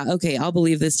 yeah, okay, I'll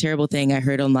believe this terrible thing I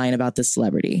heard online about this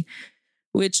celebrity,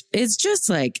 which is just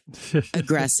like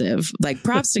aggressive. Like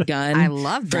props to Gunn. I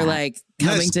love that. For like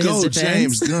coming Let's to go, his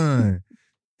defense. James Gunn.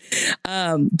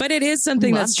 But it is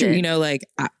something that's true. Loved it. You know, like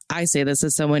I say this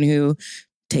as someone who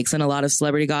takes in a lot of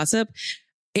celebrity gossip.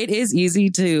 It is easy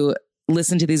to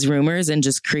listen to these rumors and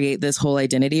just create this whole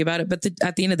identity about it. But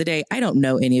at the end of the day, I don't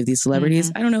know any of these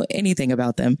celebrities. I don't know anything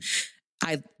about them.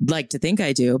 I like to think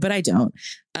I do, but I don't.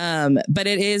 But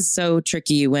it is so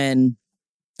tricky when,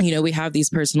 you know, we have these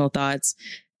personal thoughts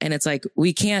and it's like,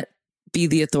 we can't be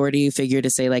the authority figure to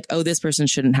say like, oh, this person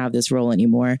shouldn't have this role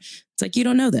anymore. It's like, you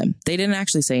don't know them. They didn't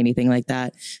actually say anything like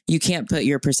that. You can't put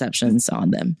your perceptions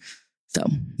on them. So,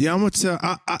 yeah, I'm going to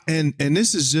tell, and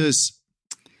this is just,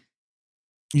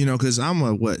 you know, because I'm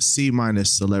a C-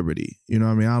 celebrity. You know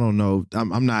what I mean? I don't know.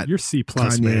 I'm not. You're C+,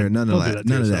 Kanye man. or none of that.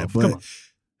 None of that. Come on.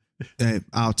 But hey,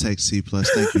 I'll take C+.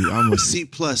 Thank you. I'm a C+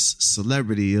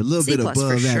 celebrity, a little C+ bit above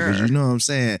for average. sure. You know what I'm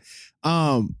saying?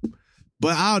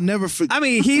 But I'll never forget. I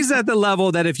mean, he's at the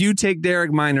level that if you take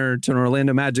Derek Minor to an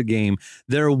Orlando Magic game,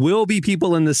 there will be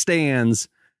people in the stands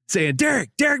saying, Derek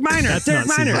Minor, That's Derek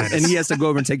not Minor. C-minus. And he has to go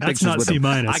over and take That's pictures not with him.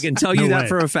 C-minus. I can tell you No that way.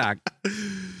 for a fact.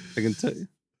 I can tell you.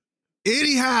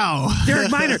 Anyhow, Derek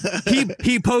Minor,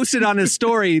 he posted on his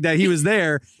story that he was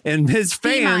there and his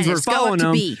fans were B-minus, go up following to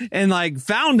him B. and like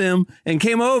found him and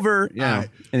came over. Yeah. Right.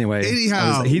 Anyway,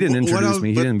 anyhow, he didn't what introduce me.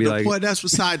 He but didn't be the like, point, that's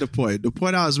beside the point. The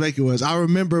point I was making was I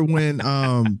remember when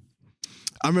I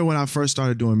first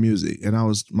started doing music and I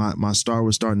was my star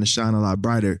was starting to shine a lot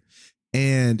brighter,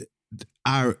 and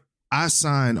I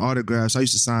signed autographs. I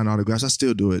used to sign autographs. I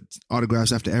still do it.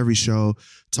 Autographs after every show,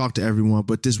 talk to everyone.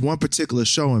 But this one particular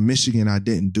show in Michigan, I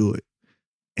didn't do it.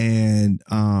 And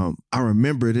I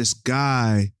remember this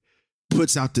guy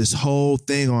puts out this whole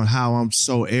thing on how I'm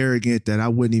so arrogant that I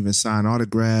wouldn't even sign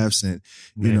autographs. And,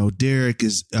 you know, Derek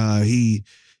is,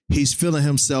 he's feeling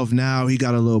himself now. He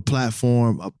got a little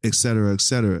platform, et cetera, et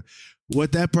cetera.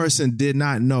 What that person did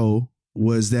not know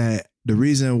was that the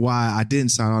reason why I didn't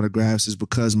sign autographs is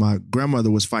because my grandmother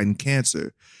was fighting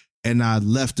cancer and I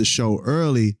left the show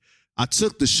early. I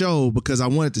took the show because I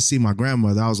wanted to see my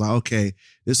grandmother. I was like, okay,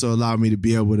 this will allow me to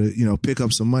be able to, you know, pick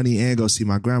up some money and go see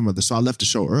my grandmother. So I left the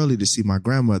show early to see my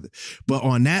grandmother. But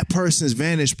on that person's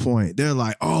vantage point, they're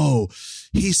like, oh,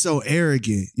 he's so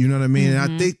arrogant. You know what I mean? And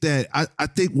I think that I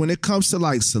think when it comes to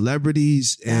like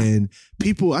celebrities and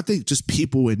people, I think just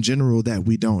people in general that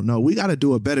we don't know, we got to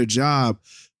do a better job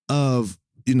of,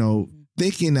 you know,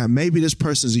 thinking that maybe this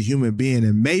person's a human being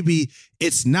and maybe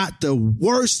it's not the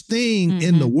worst thing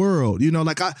in the world. You know,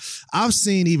 like I've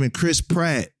seen even Chris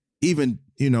Pratt even,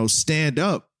 you know, stand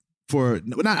up for,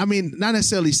 not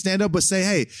necessarily stand up, but say,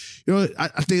 hey, you know, I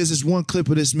think there's this one clip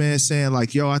of this man saying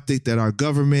like, yo, I think that our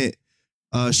government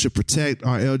should protect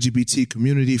our LGBT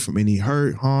community from any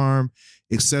hurt, harm,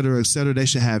 et cetera, et cetera. They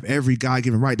should have every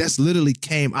God-given right. That's literally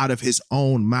came out of his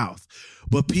own mouth.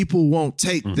 But people won't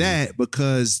take that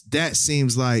because that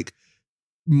seems like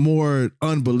more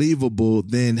unbelievable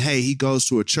than, hey, he goes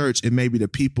to a church and maybe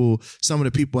some of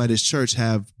the people at his church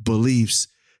have beliefs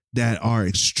that are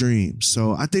extreme.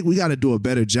 So I think we got to do a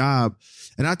better job.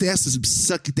 And I think that's the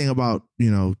sucky thing about,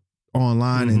 you know,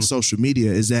 online and social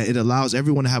media is that it allows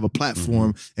everyone to have a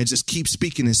platform and just keep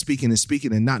speaking and speaking and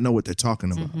speaking and not know what they're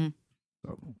talking about.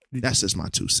 So that's just my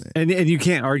 2 cents. and you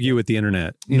can't argue with the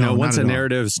internet. You know, once a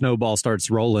narrative snowball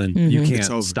starts rolling, you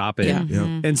can't stop it.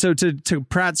 And so to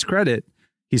Pratt's credit,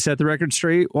 he set the record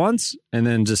straight once and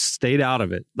then just stayed out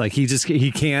of it. Like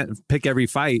he can't pick every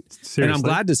fight. Seriously? And I'm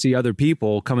glad to see other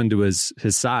people coming to his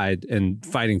side and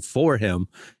fighting for him,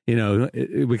 you know,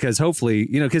 because hopefully,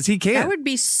 you know, because he can't. That would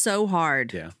be so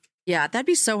hard. Yeah, that'd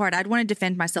be so hard. I'd want to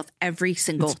defend myself every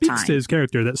single It speaks time. to his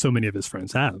character that so many of his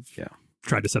friends have. Yeah.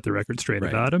 Tried to set the record straight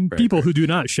about him. People who do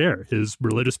not share his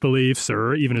religious beliefs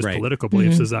or even his political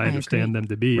beliefs, as I understand them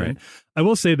to be. And I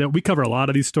will say that we cover a lot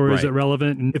of these stories at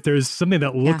Relevant. And if there's something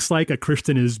that looks like a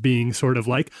Christian is being sort of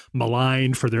like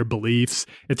maligned for their beliefs,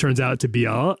 it turns out to be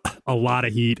a lot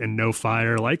of heat and no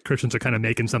fire. Like Christians are kind of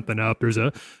making something up. There's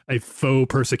a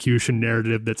faux persecution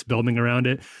narrative that's building around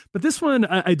it. But this one,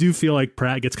 I do feel like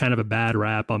Pratt gets kind of a bad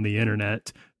rap on the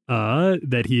internet.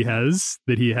 That he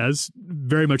has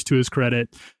very much to his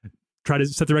credit, tried to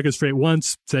set the record straight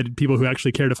once, said people who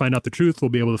actually care to find out the truth will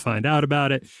be able to find out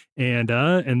about it. And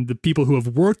the people who have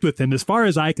worked with him, as far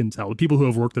as I can tell, the people who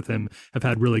have worked with him have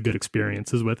had really good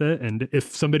experiences with it. And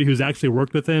if somebody who's actually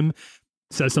worked with him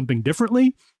says something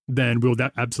differently, then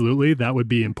absolutely, that would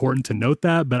be important to note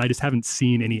that. But I just haven't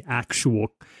seen any actual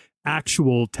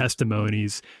actual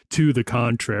testimonies to the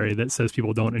contrary that says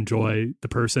people don't enjoy the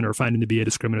person or find him to be a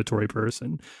discriminatory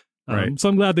person. Right. So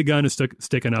I'm glad the gun is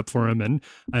sticking up for him, and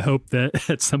I hope that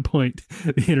at some point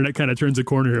the internet kind of turns a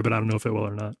corner here, but I don't know if it will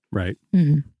or not. Right.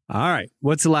 Mm-hmm. All right.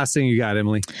 What's the last thing you got,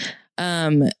 Emily?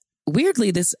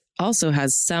 Weirdly, this also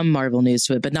has some Marvel news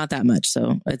to it, but not that much,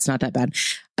 so it's not that bad.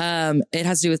 It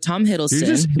has to do with Tom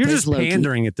Hiddleston. You're just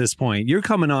pandering at this point. You're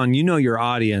coming on. You know your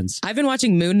audience. I've been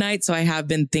watching Moon Knight, so I have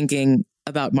been thinking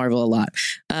about Marvel a lot.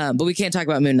 But we can't talk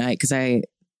about Moon Knight because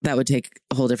that would take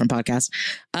a whole different podcast.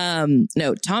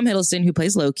 No, Tom Hiddleston, who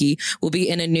plays Loki, will be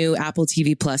in a new Apple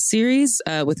TV Plus series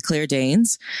with Claire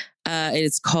Danes.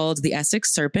 It's called The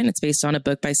Essex Serpent. It's based on a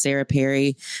book by Sarah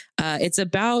Perry. It's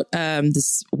about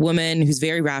this woman who's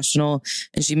very rational,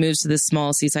 and she moves to this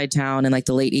small seaside town in like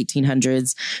the late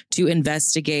 1800s to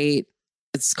investigate.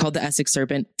 It's called the Essex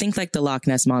Serpent. Think like the Loch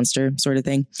Ness Monster sort of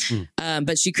thing.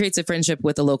 But she creates a friendship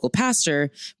with a local pastor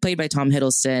played by Tom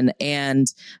Hiddleston. And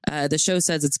the show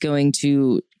says it's going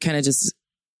to kind of just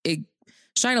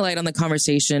shine a light on the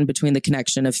conversation between the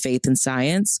connection of faith and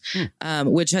science,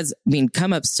 which has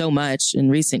come up so much in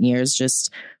recent years.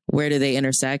 Just where do they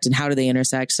intersect and how do they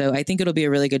intersect? So I think it'll be a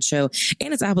really good show.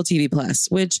 And it's Apple TV Plus,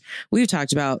 which we've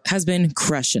talked about has been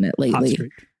crushing it lately.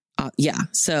 Yeah,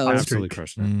 so absolutely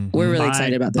crushing it. We're really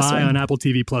excited about this buy one. on Apple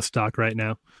TV Plus stock right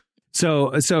now.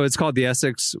 So it's called the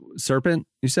Essex Serpent,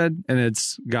 you said, and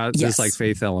it's got this like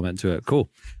faith element to it. Cool.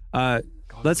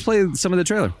 Let's play some of the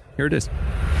trailer. Here it is.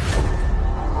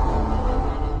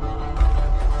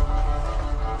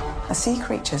 A sea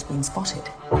creature's been spotted.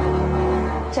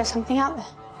 Is there something out there?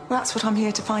 That's what I'm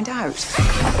here to find out.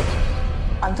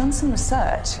 I've done some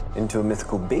research. Into a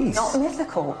mythical beast? Not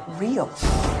mythical, real.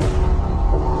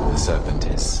 The serpent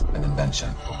is an invention,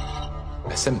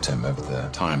 a symptom of the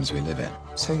times we live in.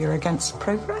 So you're against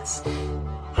progress?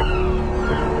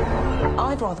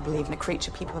 I'd rather believe in a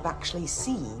creature people have actually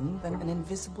seen than an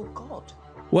invisible god.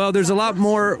 Well, there's a lot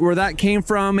more where that came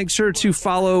from. Make sure to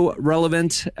follow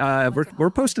Relevant.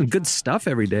 We're posting good stuff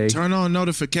every day. Turn on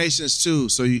notifications too,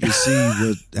 so you can see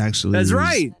what actually. That's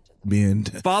right. Being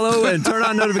follow and turn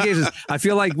on notifications. I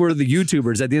feel like we're the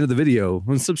YouTubers at the end of the video.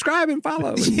 Subscribe and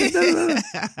follow.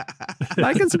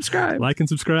 Like and subscribe. Like and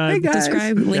subscribe. Hey guys.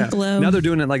 Subscribe. Link below. Now they're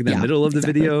doing it like in the middle of the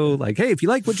video. Like, hey, if you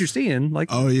like what you're seeing, like,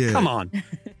 oh yeah, come on.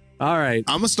 All right.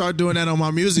 I'm going to start doing that on my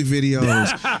music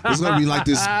videos. It's going to be like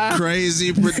this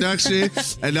crazy production.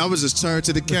 And I would just turn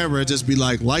to the camera and just be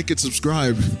like and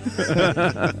subscribe.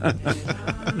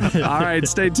 All right.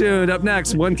 Stay tuned. Up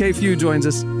next, 1K Phew joins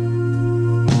us.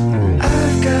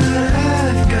 I've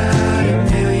got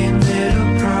a million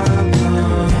little problems.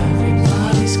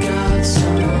 Everybody's got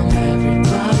some.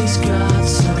 Everybody's got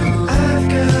some. I've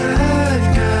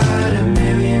got a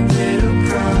million little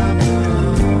problems.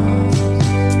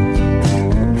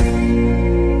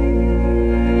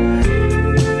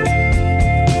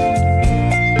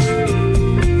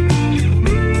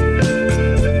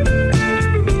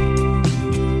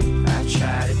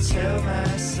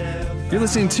 You're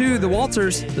listening to The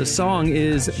Walters. The song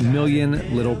is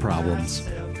Million Little Problems.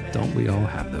 Don't we all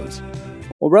have those?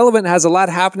 Well, Relevant has a lot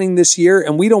happening this year,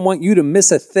 and we don't want you to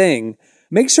miss a thing.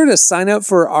 Make sure to sign up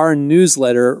for our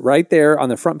newsletter right there on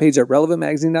the front page at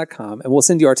relevantmagazine.com, and we'll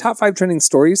send you our top 5 trending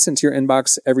stories sent to your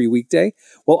inbox every weekday.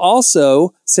 We'll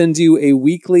also send you a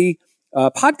weekly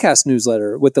podcast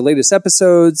newsletter with the latest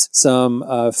episodes,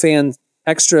 some fan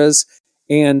extras,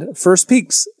 and first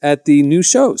peeks at the new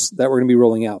shows that we're going to be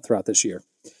rolling out throughout this year.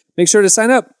 Make sure to sign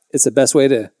up. It's the best way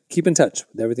to keep in touch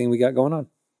with everything we got going on.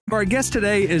 Our guest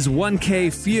today is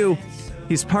 1K Phew.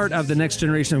 He's part of the next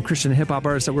generation of Christian hip-hop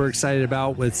artists that we're excited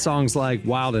about with songs like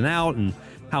Wild and Out and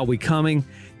How We Coming.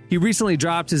 He recently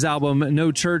dropped his album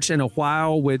No Church in a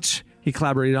While, which he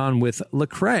collaborated on with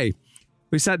Lecrae.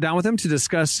 We sat down with him to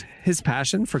discuss his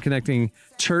passion for connecting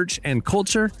church and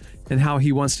culture and how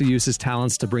he wants to use his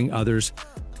talents to bring others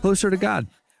closer to God.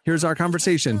 Here's our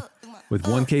conversation with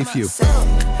 1K Phew.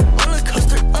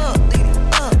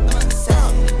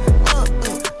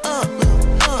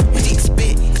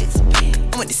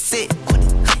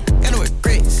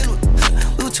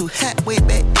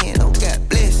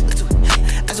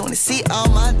 See all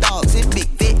my dogs in big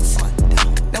fits.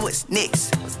 Now what's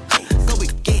next? Go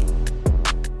get.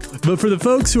 But for the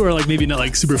folks who are like maybe not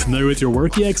like super familiar with your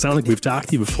work yet, because I don't think we've talked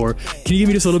to you before, can you give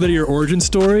me just a little bit of your origin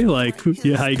story, like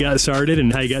how you got started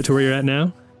and how you got to where you're at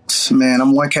now? Man,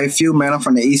 I'm 1K Phew, man. I'm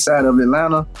from the east side of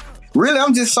Atlanta. Really,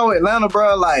 I'm just so Atlanta,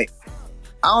 bro. Like,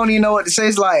 I don't even know what to say.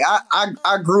 It's like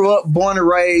I grew up, born and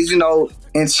raised,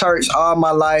 in church all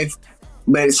my life.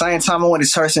 But at the same time, I went to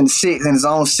church in the 6, in the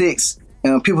zone 6.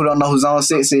 And people don't know who Zone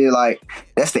 6 is. Like,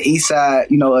 that's the east side,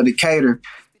 you know, of Decatur.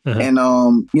 Uh-huh. And,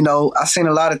 you know, I seen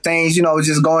a lot of things, you know,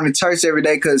 just going to church every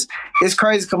day, because it's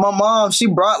crazy. Because my mom, she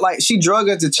drug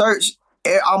us to church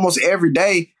almost every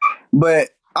day, but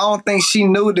I don't think she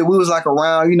knew that we was like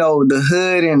around, you know, the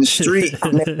hood and the street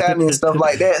and stuff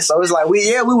like that. So it's like,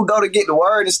 we would go to get the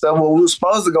word and stuff. Well, we were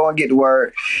supposed to go and get the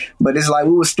word, but it's like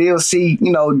we would still see,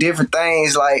 you know, different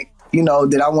things like, you know,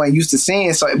 that I wasn't used to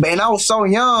seeing. So, and I was so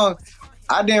young,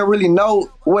 I didn't really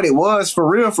know what it was for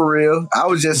real. I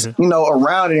was just, you know,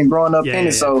 around it and growing up in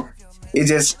it. So it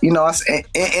just, you know,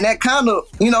 and that kind of,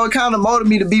 you know, it kind of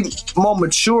motivated me to be more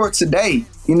mature today,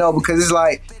 you know, because it's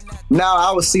like now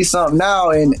I would see something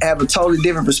now and have a totally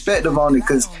different perspective on it,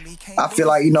 because I feel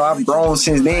like, you know, I've grown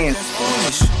since then.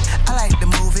 I like to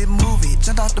move it,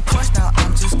 jumped off the porch, now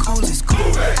I'm just cool.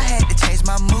 I had to change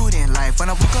my mood in life when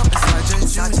I woke up and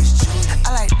started just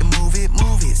I like to move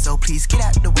it, so please get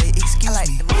out the way, excuse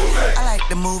me. I like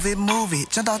to move it,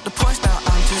 jumped off the porch, now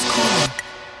I'm just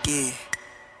cool. Yeah,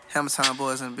 Hammer Time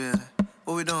boys in the building.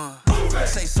 What we doing?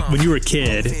 When you were a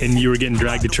kid and you were getting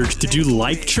dragged to church, did you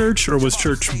like church, or was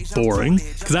church boring?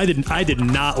 Because I did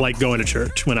not like going to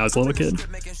church when I was a little kid.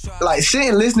 Like,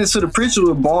 sitting listening to the preacher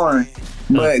was boring,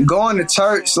 but going to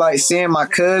church, like seeing my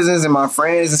cousins and my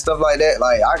friends and stuff like that,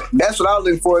 like that's what I was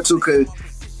looking forward to. Because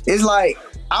it's like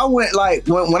I went, like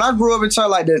when I grew up in church,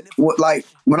 like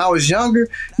when I was younger,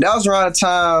 that was around the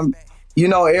time, you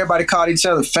know, everybody called each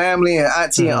other family and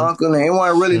auntie and uncle, and it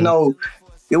wasn't really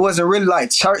it wasn't really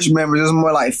like church members. It was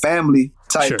more like family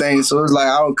type thing. So it was like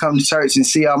I would come to church and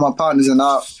see all my partners and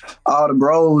all the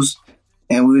bros,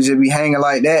 and we would just be hanging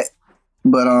like that.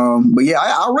 But yeah,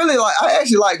 I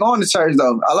actually like going to church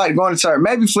though. I like going to church,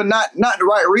 maybe for not the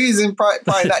right reason,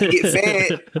 probably not to get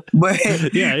fed. But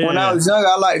when I was young,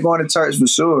 I liked going to church for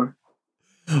sure.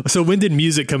 So when did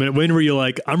music come in? When were you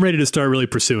like, I'm ready to start really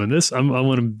pursuing this? I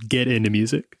want to get into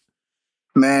music.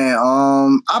 Man,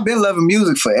 I've been loving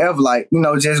music forever. Like, you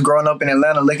know, just growing up in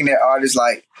Atlanta, looking at artists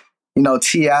like, you know,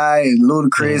 T.I. and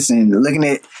Ludacris, and looking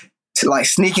at, like,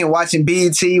 sneaking, watching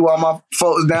BET while my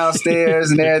folks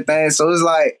downstairs and everything. So it's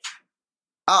like,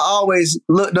 I always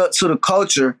looked up to the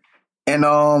culture, and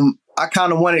I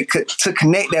kind of wanted to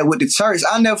connect that with the church.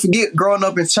 I'll never forget growing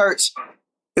up in church,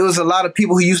 it was a lot of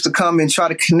people who used to come and try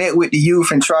to connect with the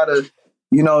youth and try to,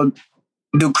 you know,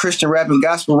 do Christian rap and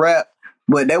gospel rap.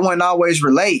 But they wouldn't always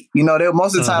relate. You know,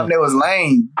 most of the time they was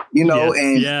lame, you know,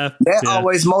 that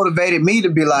always motivated me to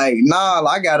be like, nah,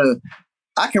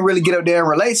 I can really get up there and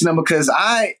relate to them, because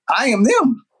I am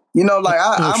them, you know, like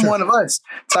I'm one of us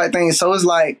type thing. So it's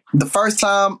like the first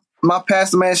time my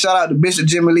pastor, man, shout out to Bishop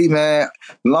Jimmy Lee, man,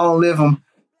 long live him.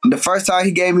 The first time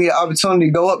he gave me the opportunity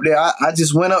to go up there, I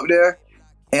just went up there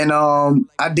and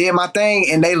I did my thing,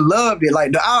 and they loved it.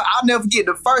 Like, I'll never forget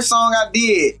the first song I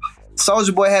did.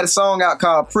 Soulja Boy had a song out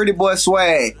called Pretty Boy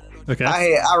Swag. Okay.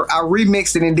 I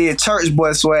remixed it and did Church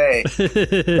Boy Swag.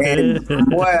 And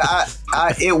boy,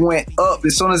 it went up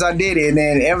as soon as I did it. And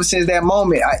then ever since that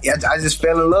moment, I just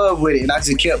fell in love with it, and I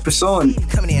just kept pursuing it.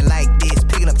 Coming in like this,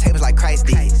 picking up tables like Christ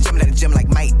did, jumping at the gym like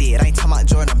Mike did. I ain't talking about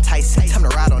Jordan, I'm Tyson. Time to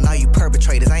ride on all you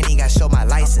perpetrators. I ain't even got to show my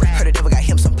license. Heard the devil got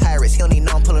him some pirates. He don't even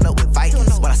know I'm pulling up with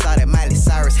Vikings. When I saw that Miley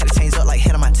Cyrus, had to change up like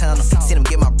head on my tunnel. Seen him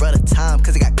give my brother time,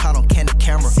 cause he got caught on candid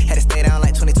camera. Had to stay down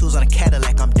like 22s on a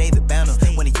Cadillac. I'm David Banner.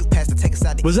 When the youth passed to take us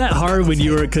out. Was that hard when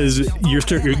you were, because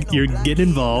you're getting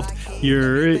involved,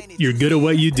 you're good at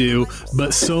what you do,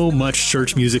 but so much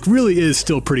church music really is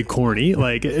still pretty corny.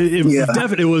 Like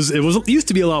it used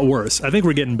to be a lot worse. I think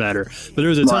we're getting better, but there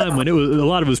was a time when a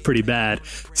lot of it was pretty bad.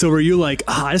 So were you like,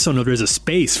 I just don't know if there's a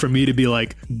space for me to be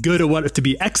like to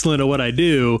be excellent at what I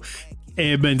do,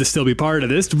 and to still be part of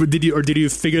this? Did you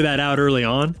figure that out early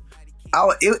on?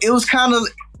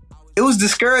 It was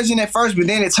discouraging at first, but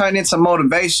then it turned into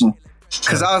motivation.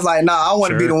 Because I was like, I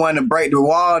want to be the one to break the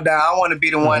wall down. I want to be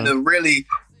the one to really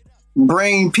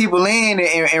bring people in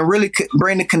and really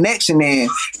bring the connection in.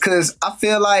 Because I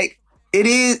feel like it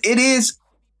is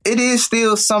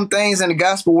still some things in the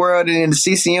gospel world and in the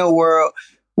CCM world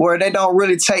where they don't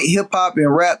really take hip hop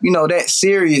and rap, you know, that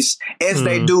serious as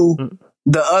they do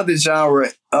the other genre.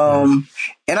 And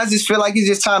I just feel like it's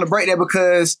just time to break that,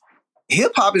 because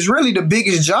hip hop is really the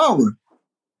biggest genre,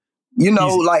 you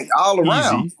know, like all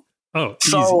around. Easy. Oh,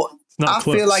 so I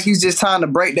feel like it's just time to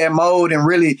break that mold and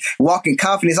really walk in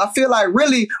confidence. I feel like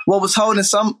really what was holding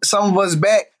some of us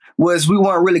back was we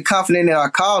weren't really confident in our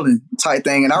calling type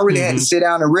thing. And I really had to sit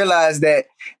down and realize that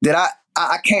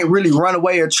I can't really run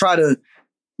away or try to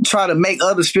make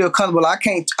others feel comfortable. I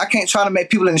can't try to make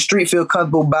people in the street feel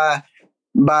comfortable by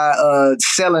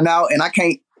selling out, and I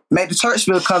can't make the church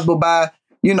feel comfortable by,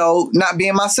 you know, not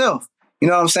being myself. You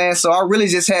know what I'm saying? So I really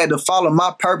just had to follow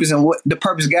my purpose and what the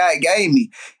purpose God gave me.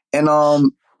 And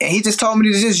he just told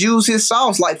me to just use his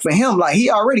sauce. Like for him, like he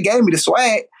already gave me the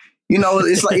swag. You know,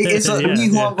 it's like it's up to me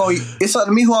who I'm going. It's up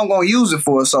to me who I'm going to use it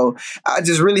for. So I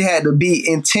just really had to be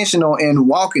intentional in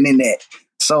walking in that.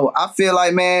 So I feel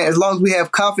like, man, as long as we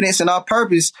have confidence in our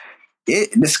purpose,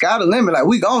 the sky the limit. Like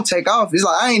we gonna take off. It's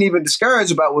like I ain't even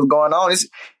discouraged about what's going on.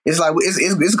 It's like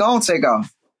it's gonna take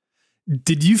off.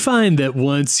 Did you find that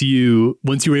once you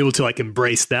were able to like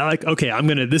embrace that, like, okay,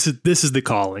 this is the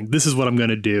calling, this is what I'm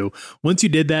gonna do. Once you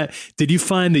did that, did you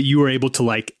find that you were able to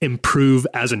like improve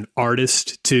as an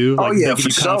artist too? Like, yeah, give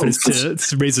you confidence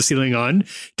to raise the ceiling on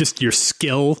just your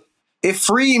skill? It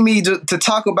freed me to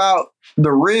talk about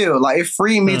the real. Like it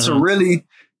freed me to really,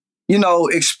 you know,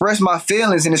 express my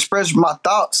feelings and express my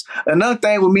thoughts. Another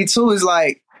thing with me too is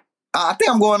like, I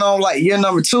think I'm going on like year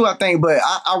number 2, I think, but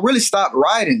I really stopped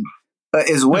writing.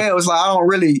 As well. It's like I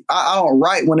don't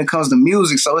write when it comes to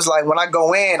music. So it's like when I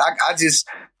go in, I just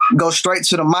go straight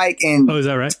to the mic and is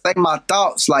that right? say my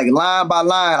thoughts like line by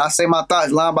line. I say my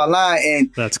thoughts line by line,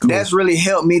 and that's cool. That's really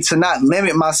helped me to not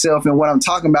limit myself in what I'm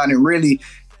talking about and really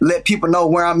let people know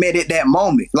where I'm at that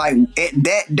moment. Like at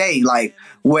that day, like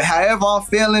however I'm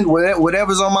feeling,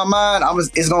 whatever's on my mind,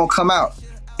 it's gonna come out.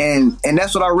 And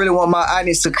that's what I really want my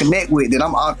audience to connect with, that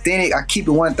I'm authentic, I keep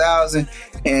it 1,000,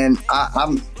 and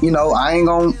I'm, you know, I ain't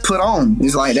gonna put on.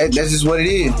 It's like that's just what it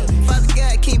is. Father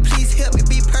God, can you please help me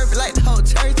be perfect like the whole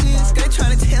church is? They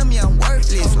trying to tell me I'm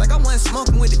worthless, like I wasn't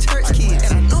smoking with the church kids.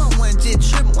 And I know I wasn't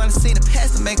just tripping when I seen the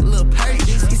pastor make a little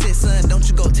purchase. He said, son, don't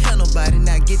you go tell nobody,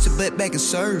 now get your butt back in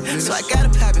service. So I got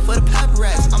a pop it for the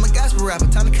paparazzi. I'm a gospel rapper,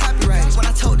 time to copyright it. When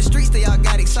I told the streets, they all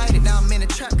got excited. Now I'm in a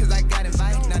trap because I got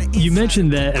invited. You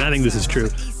mentioned that, and I think this is true,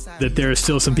 that there are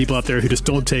still some people out there who just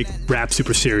don't take rap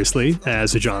super seriously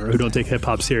as a genre, who don't take hip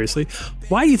hop seriously.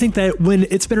 Why do you think that when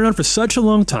it's been around for such a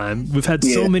long time, we've had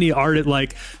so many artists,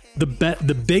 like the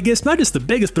biggest, not just the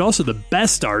biggest, but also the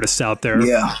best artists out there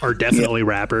are definitely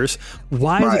rappers.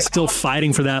 Why is it still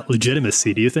fighting for that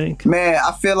legitimacy, do you think? Man,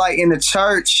 I feel like in the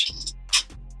church,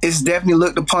 it's definitely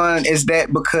looked upon as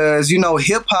that because, you know,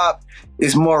 hip hop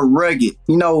is more rugged.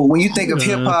 You know, when you think of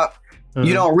hip hop,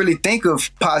 you don't really think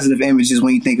of positive images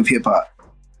when you think of hip hop.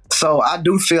 So I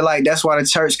do feel like that's why the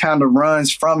church kind of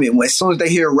runs from it. As soon as they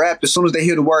hear rap, as soon as they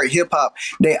hear the word hip hop,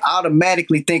 they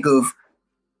automatically think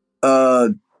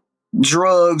of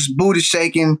drugs, booty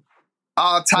shaking,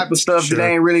 all type of stuff that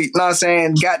ain't really, you know what I'm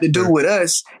saying, got to do with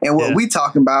us and what we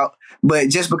talking about. But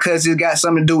just because it got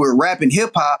something to do with rap and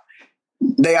hip hop,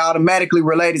 they automatically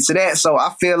related to that. So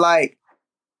I feel like,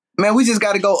 man, we just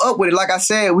got to go up with it. Like I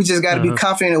said, we just got to be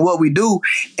confident in what we do.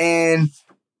 And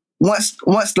once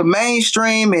the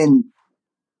mainstream and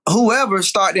whoever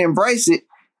start to embrace it,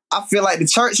 I feel like the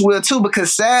church will too,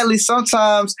 because sadly,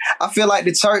 sometimes I feel like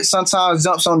the church sometimes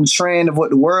jumps on the trend of what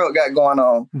the world got going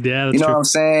on. Yeah, that's you know true. what I'm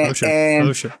saying? Oh, sure.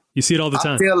 And you see it all the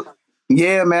time. I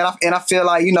feel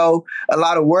like, you know, a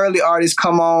lot of worldly artists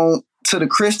come on to the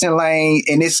Christian lane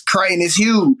and it's crazy and it's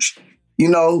huge, you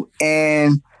know,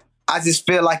 and I just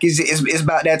feel like it's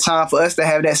about that time for us to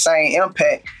have that same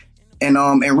impact and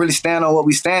really stand on what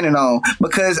we standing on.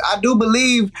 Because I do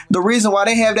believe the reason why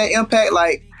they have that impact,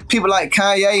 like people like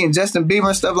Kanye and Justin Bieber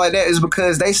and stuff like that, is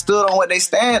because they stood on what they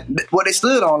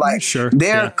stood on. Like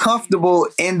they're comfortable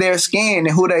in their skin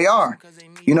and who they are.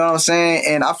 You know what I'm saying?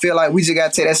 And I feel like we just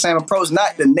got to take that same approach,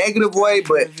 not the negative way,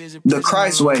 but the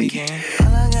Christ way. All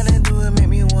I gotta do is make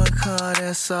me one call,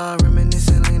 that's all.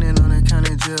 Reminiscing, leaning on the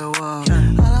county jail wall.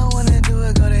 All I wanna do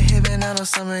is go to heaven. I know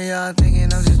some of y'all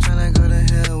thinking I'm just trying to go to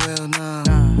hell. Well,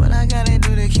 no. What I gotta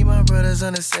do to keep my brothers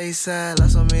on the safe side.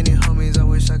 Lost so many homies, I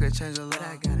wish I could change a lot.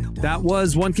 That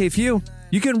was 1K Phew.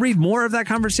 You can read more of that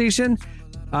conversation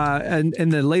and in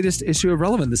the latest issue of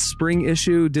Relevant, the spring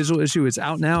issue, digital issue. It's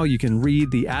out now. You can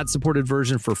read the ad-supported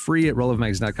version for free at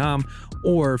relevantmagazine.com,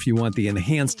 or if you want the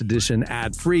enhanced edition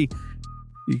ad-free,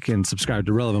 you can subscribe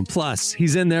to Relevant Plus.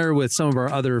 He's in there with some of our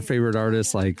other favorite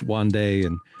artists like Wande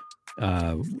and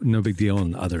No Big Deal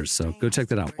and others. So go check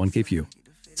that out. 1K Phew,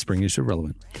 spring issue of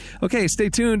Relevant. Okay, stay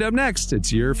tuned. Up next,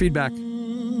 it's your feedback.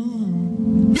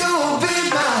 You'll be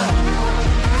mine.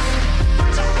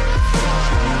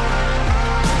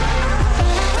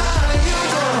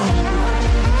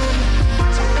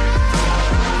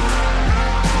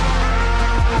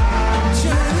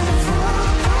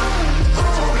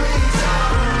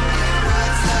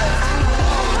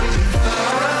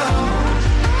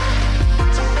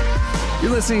 You're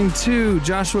listening to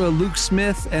Joshua Luke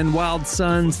Smith and Wild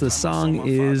Sons. The song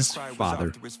is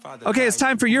Father. Okay, it's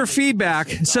time for your feedback.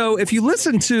 So if you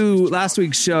listened to last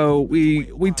week's show,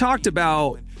 we talked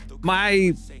about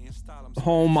my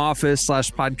home office /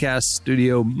 podcast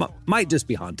studio might just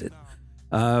be haunted.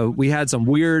 We had some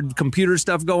weird computer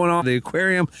stuff going on. The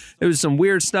aquarium, it was some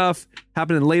weird stuff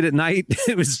happening late at night.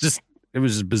 It was just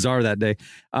bizarre that day.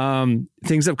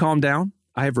 Things have calmed down.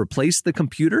 I have replaced the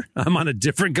computer. I'm on a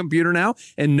different computer now,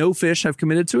 and no fish have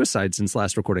committed suicide since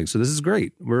last recording. So this is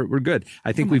great. We're good.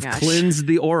 I think we've cleansed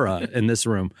the aura in this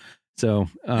room. So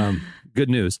good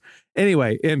news.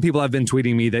 Anyway, and people have been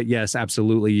tweeting me that, yes,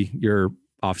 absolutely, your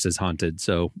office is haunted.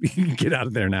 So you can get out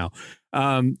of there now.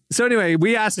 So anyway,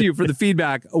 we asked you for the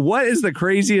feedback. What is the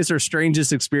craziest or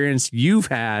strangest experience you've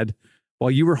had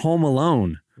while you were home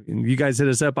alone? You guys hit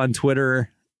us up on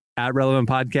Twitter at Relevant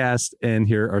Podcast, and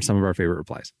here are some of our favorite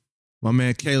replies. My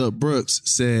man Caleb Brooks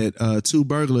said 2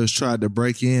 burglars tried to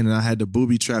break in, and I had to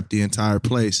booby trap the entire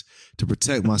place to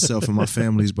protect myself and my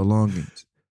family's belongings.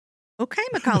 Okay,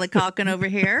 Macaulay Culkin over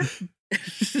here.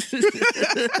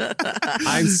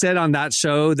 I've said on that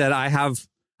show that I have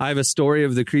a story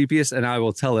of the creepiest, and I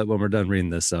will tell it when we're done reading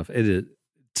this stuff.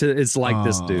 It's like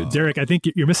this dude. Derek, I think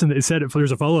you're missing. It said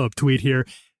there's a follow-up tweet here.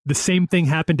 The same thing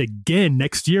happened again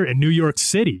next year in New York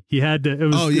City. He had to, it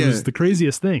was the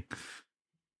craziest thing.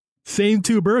 Same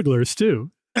 2 burglars too.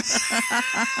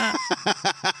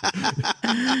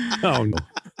 Oh no.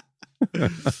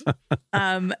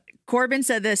 Corbin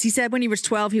said this. He said when he was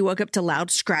 12, he woke up to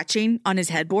loud scratching on his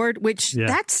headboard, which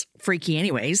that's freaky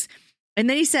anyways. And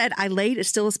then he said, I laid as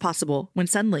still as possible when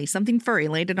suddenly something furry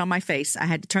landed on my face. I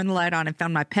had to turn the light on and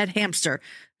found my pet hamster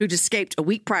who'd escaped a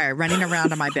week prior running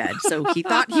around on my bed. So he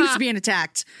thought he was being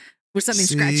attacked with something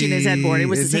scratching his headboard. It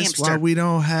was his hamster. That's why we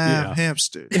don't have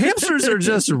hamsters. Hamsters are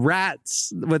just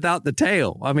rats without the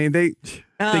tail. I mean, they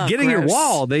get in your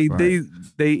wall. They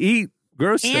eat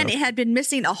gross stuff. And it had been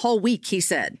missing a whole week, he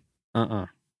said.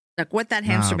 Like what that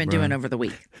hamster been doing over the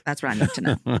week. That's what I need to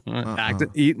know.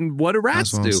 Eating what do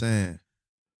rats do. I'm saying.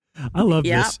 I love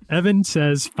this. Evan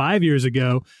says 5 years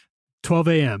ago, 12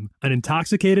 a.m., an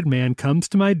intoxicated man comes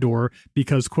to my door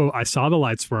because, quote, I saw the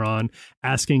lights were on,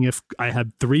 asking if I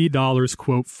had $3,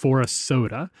 quote, for a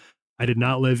soda. I did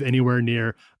not live anywhere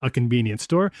near a convenience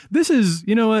store. This is,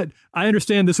 you know what? I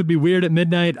understand this would be weird at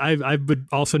midnight. I would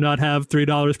also not have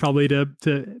 $3 probably to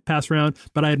pass around,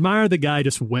 but I admire the guy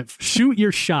just went, shoot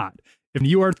your shot. If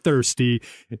you are thirsty,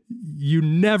 you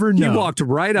never know. He walked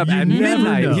right up at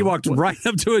midnight. He walked right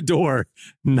up to a door,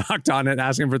 knocked on it,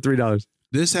 asking for $3.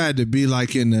 This had to be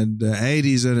like in the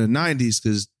 80s or the 90s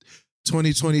because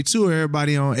 2022,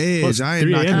 everybody on edge. Plus, I ain't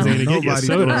knocking on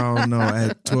nobody around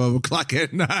at 12 o'clock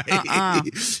at night.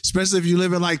 Especially if you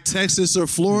live in like Texas or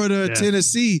Florida or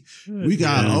Tennessee. We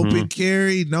got open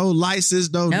carry, no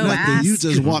license, no nothing. Ask. You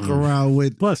just walk around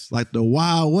with like the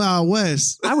Wild Wild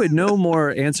West. I would no more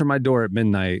answer my door at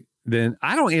midnight than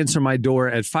I don't answer my door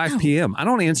at 5 p.m. I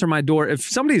don't answer my door. If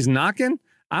somebody's knocking,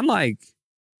 I'm like,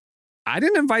 I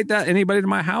didn't invite anybody to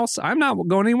my house. I'm not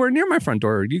going anywhere near my front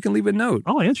door. You can leave a note.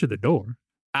 I'll answer the door.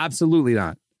 Absolutely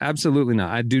not. Absolutely not.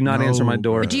 I do not answer my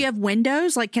door. But do you have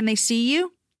windows? Like, can they see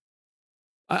you?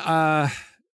 No.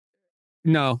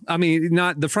 I mean,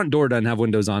 not the front door doesn't have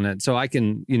windows on it, so I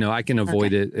can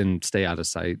avoid it and stay out of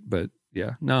sight. But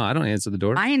yeah, no, I don't answer the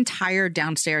door. My entire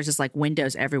downstairs is like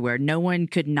windows everywhere. No one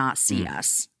could not see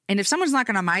us. And if someone's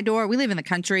knocking on my door, we live in the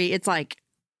country. It's like,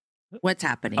 what's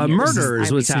happening? A murder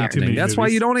is what's happening. That's why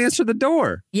you don't answer the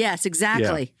door. Yes,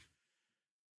 exactly. Yeah.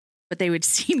 But they would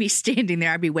see me standing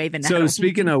there. I'd be waving at them. So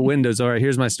speaking of windows, all right,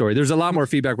 here's my story. There's a lot more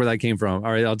feedback where that came from.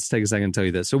 All right, I'll just take a second and tell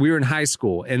you this. So we were in high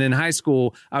school. And in high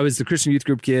school, I was the Christian youth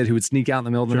group kid who would sneak out in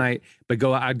the middle of the night, but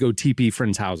I'd go TP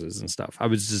friends' houses and stuff. I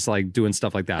was just like doing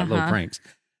stuff like that, little pranks.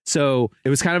 So it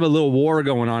was kind of a little war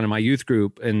going on in my youth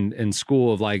group in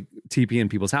school of like TPing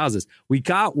people's houses. We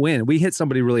got wind. We hit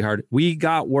somebody really hard. We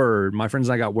got word, my friends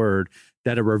and I got word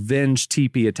that a revenge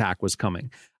TP attack was coming.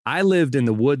 I lived in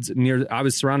the woods I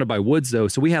was surrounded by woods though.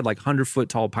 So we had like 100-foot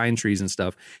tall pine trees and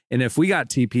stuff. And if we got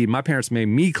TP'd, my parents made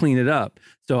me clean it up.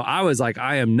 So I was like,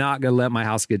 I am not going to let my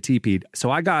house get TP'd.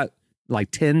 So I got like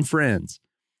 10 friends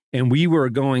and we were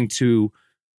basically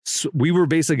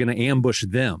going to ambush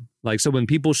them. Like, so when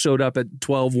people showed up at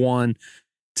 12-1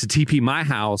 to TP my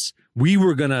house, we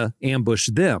were going to ambush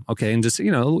them. Okay. And just,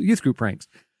 youth group pranks.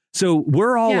 So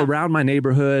we're all around my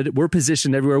neighborhood. We're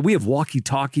positioned everywhere. We have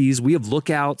walkie-talkies. We have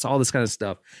lookouts, all this kind of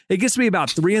stuff. It gets to be about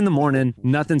 3 a.m.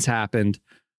 Nothing's happened.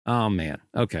 Oh, man.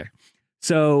 Okay.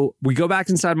 So we go back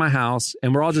inside my house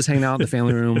and we're all just hanging out in the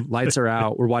family room. Lights are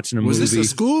out. We're watching a movie. Was this a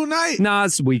school night? No,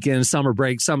 it's weekend, summer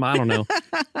break, I don't know.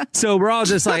 So we're all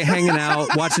just like hanging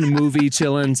out, watching a movie,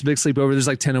 chilling. It's a big sleepover. There's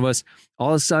like 10 of us. All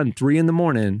of a sudden, 3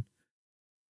 a.m,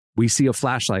 we see a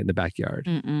flashlight in the backyard.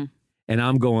 And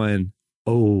I'm going,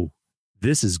 oh,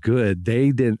 this is good.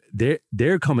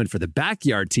 They're coming for the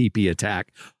backyard teepee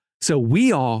attack. So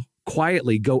we all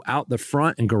quietly go out the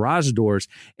front and garage doors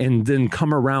and then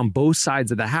come around both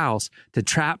sides of the house to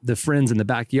trap the friends in the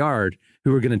backyard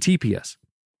who were going to teepee us.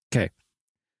 Okay.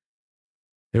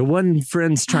 It wasn't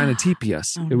friends trying to teepee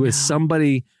us. It was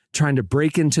somebody trying to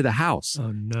break into the house.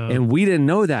 Oh, no. And we didn't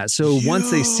know that. So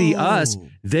once they see us,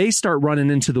 they start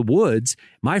running into the woods.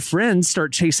 My friends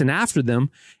start chasing after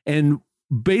them. And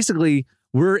basically,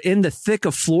 we're in the thick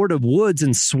of Florida woods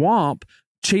and swamp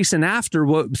chasing after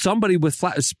somebody with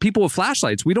people with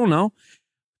flashlights. We don't know.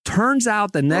 Turns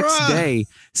out the next day,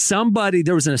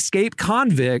 there was an escaped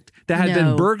convict that had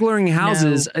been burglaring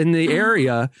houses in the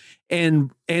area.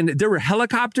 And there were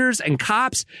helicopters and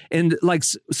cops and like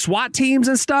SWAT teams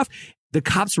and stuff. The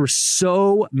cops were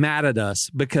so mad at us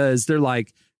because they're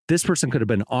like, this person could have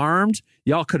been armed.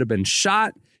 Y'all could have been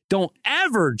shot. Don't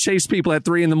ever chase people at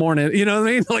 3 a.m. You know what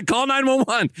I mean? Like, call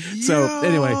 911. So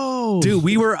anyway, dude,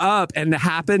 we were up and it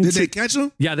happened. Did they catch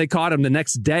him? Yeah, they caught him the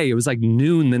next day. It was like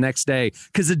noon the next day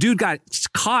because the dude got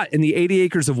caught in the 80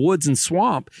 acres of woods and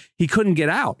swamp. He couldn't get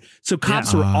out. So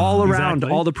cops were all around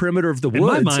all the perimeter of the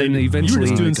woods. In my mind, and eventually you were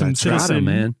just doing some citizen,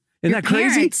 man. Isn't that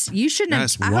crazy? Parents, you shouldn't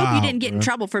have. I hope you didn't get in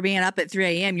trouble for being up at 3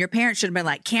 a.m. Your parents should have been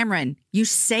like, Cameron, you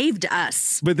saved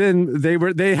us. But then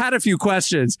they had a few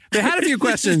questions. They had a few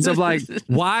questions of like,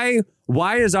 why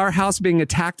is our house being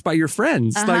attacked by your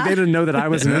friends? Like, they didn't know that I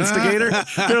was an instigator.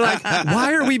 They're like,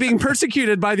 why are we being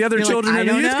persecuted by the other children in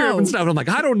the youth group and stuff? And I'm like,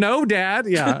 I don't know, Dad.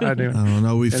 Yeah, I do. I don't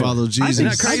know. We follow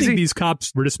Jesus. I think these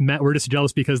cops were just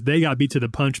jealous because they got beat to the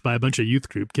punch by a bunch of youth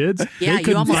group kids. Yeah, they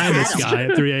couldn't find this guy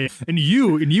at 3 a.m. And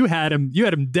you had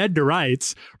him dead to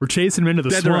rights. We're chasing him into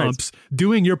the swamps,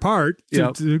 doing your part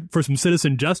for some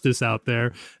citizen justice out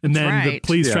there. And then the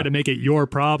police try to make it your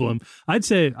problem. I'd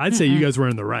say you guys were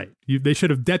in the right. They should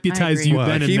have deputized you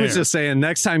then and he there. was just saying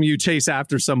next time you chase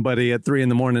after somebody at 3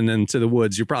 a.m. into the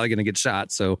woods, you're probably going to get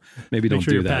shot. So maybe don't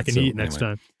do you're that. Packing heat next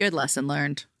time. Good lesson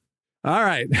learned. All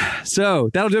right. So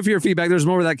that'll do it for your feedback. There's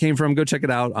more where that came from. Go check it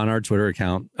out on our Twitter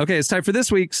account. Okay, it's time for this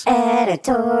week's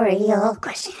editorial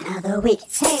question of the week.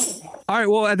 All right.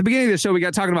 Well, at the beginning of the show, we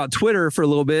got talking about Twitter for a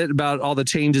little bit, about all the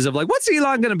changes of like, what's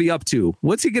Elon going to be up to?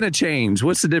 What's he going to change?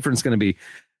 What's the difference going to be?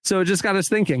 So it just got us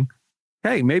thinking,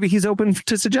 hey, maybe he's open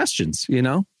to suggestions,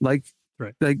 like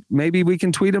maybe we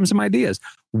can tweet him some ideas.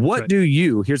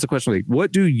 Here's the question,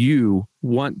 what do you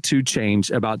want to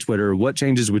change about Twitter? What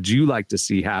changes would you like to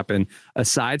see happen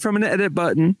aside from an edit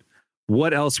button?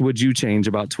 What else would you change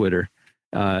about Twitter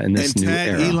in this new era?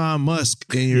 And tag Elon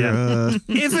Musk in your, if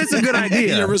it's a good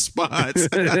idea, your response.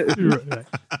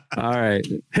 All right.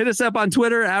 Hit us up on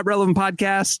Twitter at Relevant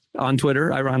Podcast on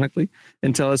Twitter, ironically,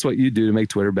 and tell us what you do to make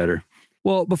Twitter better.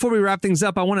 Well, before we wrap things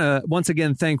up, I want to once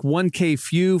again thank 1K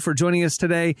Phew for joining us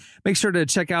today. Make sure to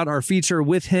check out our feature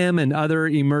with him and other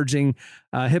emerging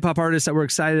hip hop artists that we're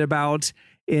excited about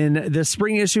in the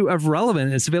spring issue of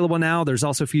Relevant. It's available now. There's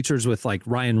also features with like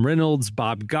Ryan Reynolds,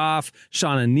 Bob Goff,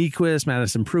 Shauna Niequist,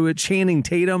 Madison Pruitt, Channing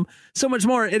Tatum, so much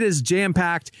more. It is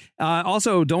jam-packed.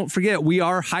 Also, don't forget, we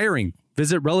are hiring.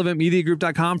 Visit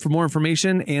relevantmediagroup.com for more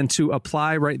information and to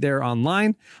apply right there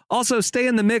online. Also, stay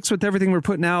in the mix with everything we're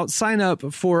putting out. Sign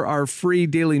up for our free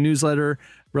daily newsletter,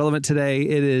 Relevant Today.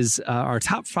 It is our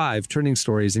top 5 trending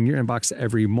stories in your inbox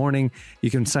every morning. You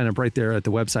can sign up right there at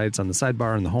the website. It's on the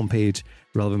sidebar on the homepage,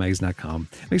 relevantmagazine.com.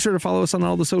 Make sure to follow us on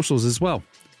all the socials as well.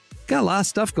 Got a lot of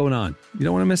stuff going on. You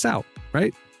don't want to miss out,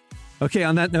 right? Okay,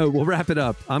 on that note, we'll wrap it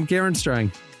up. I'm Garen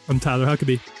Strang. I'm Tyler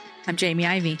Huckabee. I'm Jamie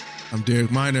Ivey. I'm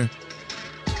Derek Miner.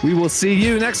 We will see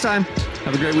you next time.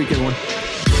 Have a great week, everyone.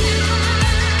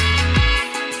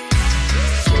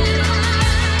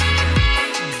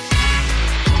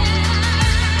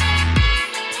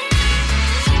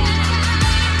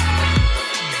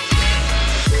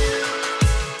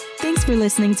 Thanks for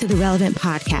listening to the Relevant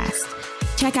Podcast.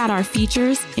 Check out our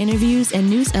features, interviews, and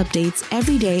news updates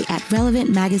every day at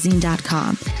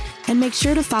relevantmagazine.com. And make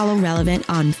sure to follow Relevant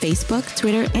on Facebook,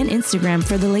 Twitter, and Instagram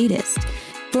for the latest.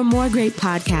 For more great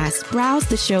podcasts, browse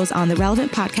the shows on the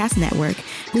Relevant Podcast Network,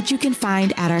 which you can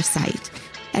find at our site.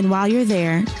 And while you're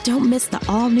there, don't miss the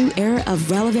all-new era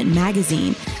of Relevant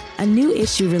Magazine. A new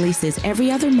issue releases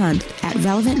every other month at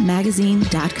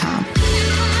relevantmagazine.com.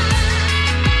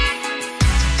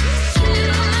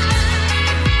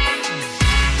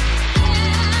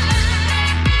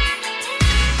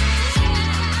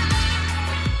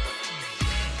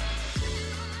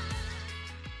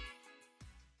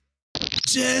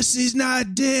 Jesse's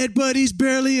not dead, but he's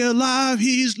barely alive.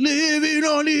 He's living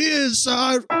on the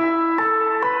inside.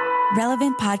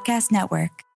 Relevant Podcast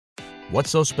Network. What's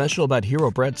so special about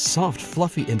Hero Bread's soft,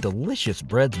 fluffy, and delicious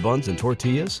breads, buns, and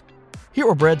tortillas?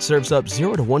 Hero Bread serves up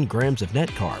 0 to 1 grams of net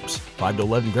carbs, 5 to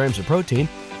 11 grams of protein,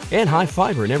 and high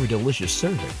fiber in every delicious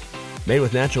serving. Made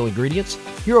with natural ingredients,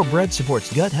 Hero Bread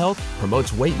supports gut health,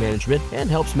 promotes weight management, and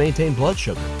helps maintain blood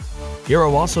sugar.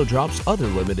 Hero also drops other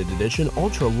limited edition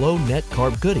ultra-low net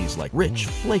carb goodies like rich,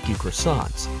 flaky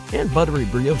croissants and buttery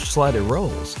brioche slider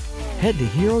rolls. Head to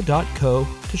hero.co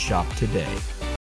to shop today.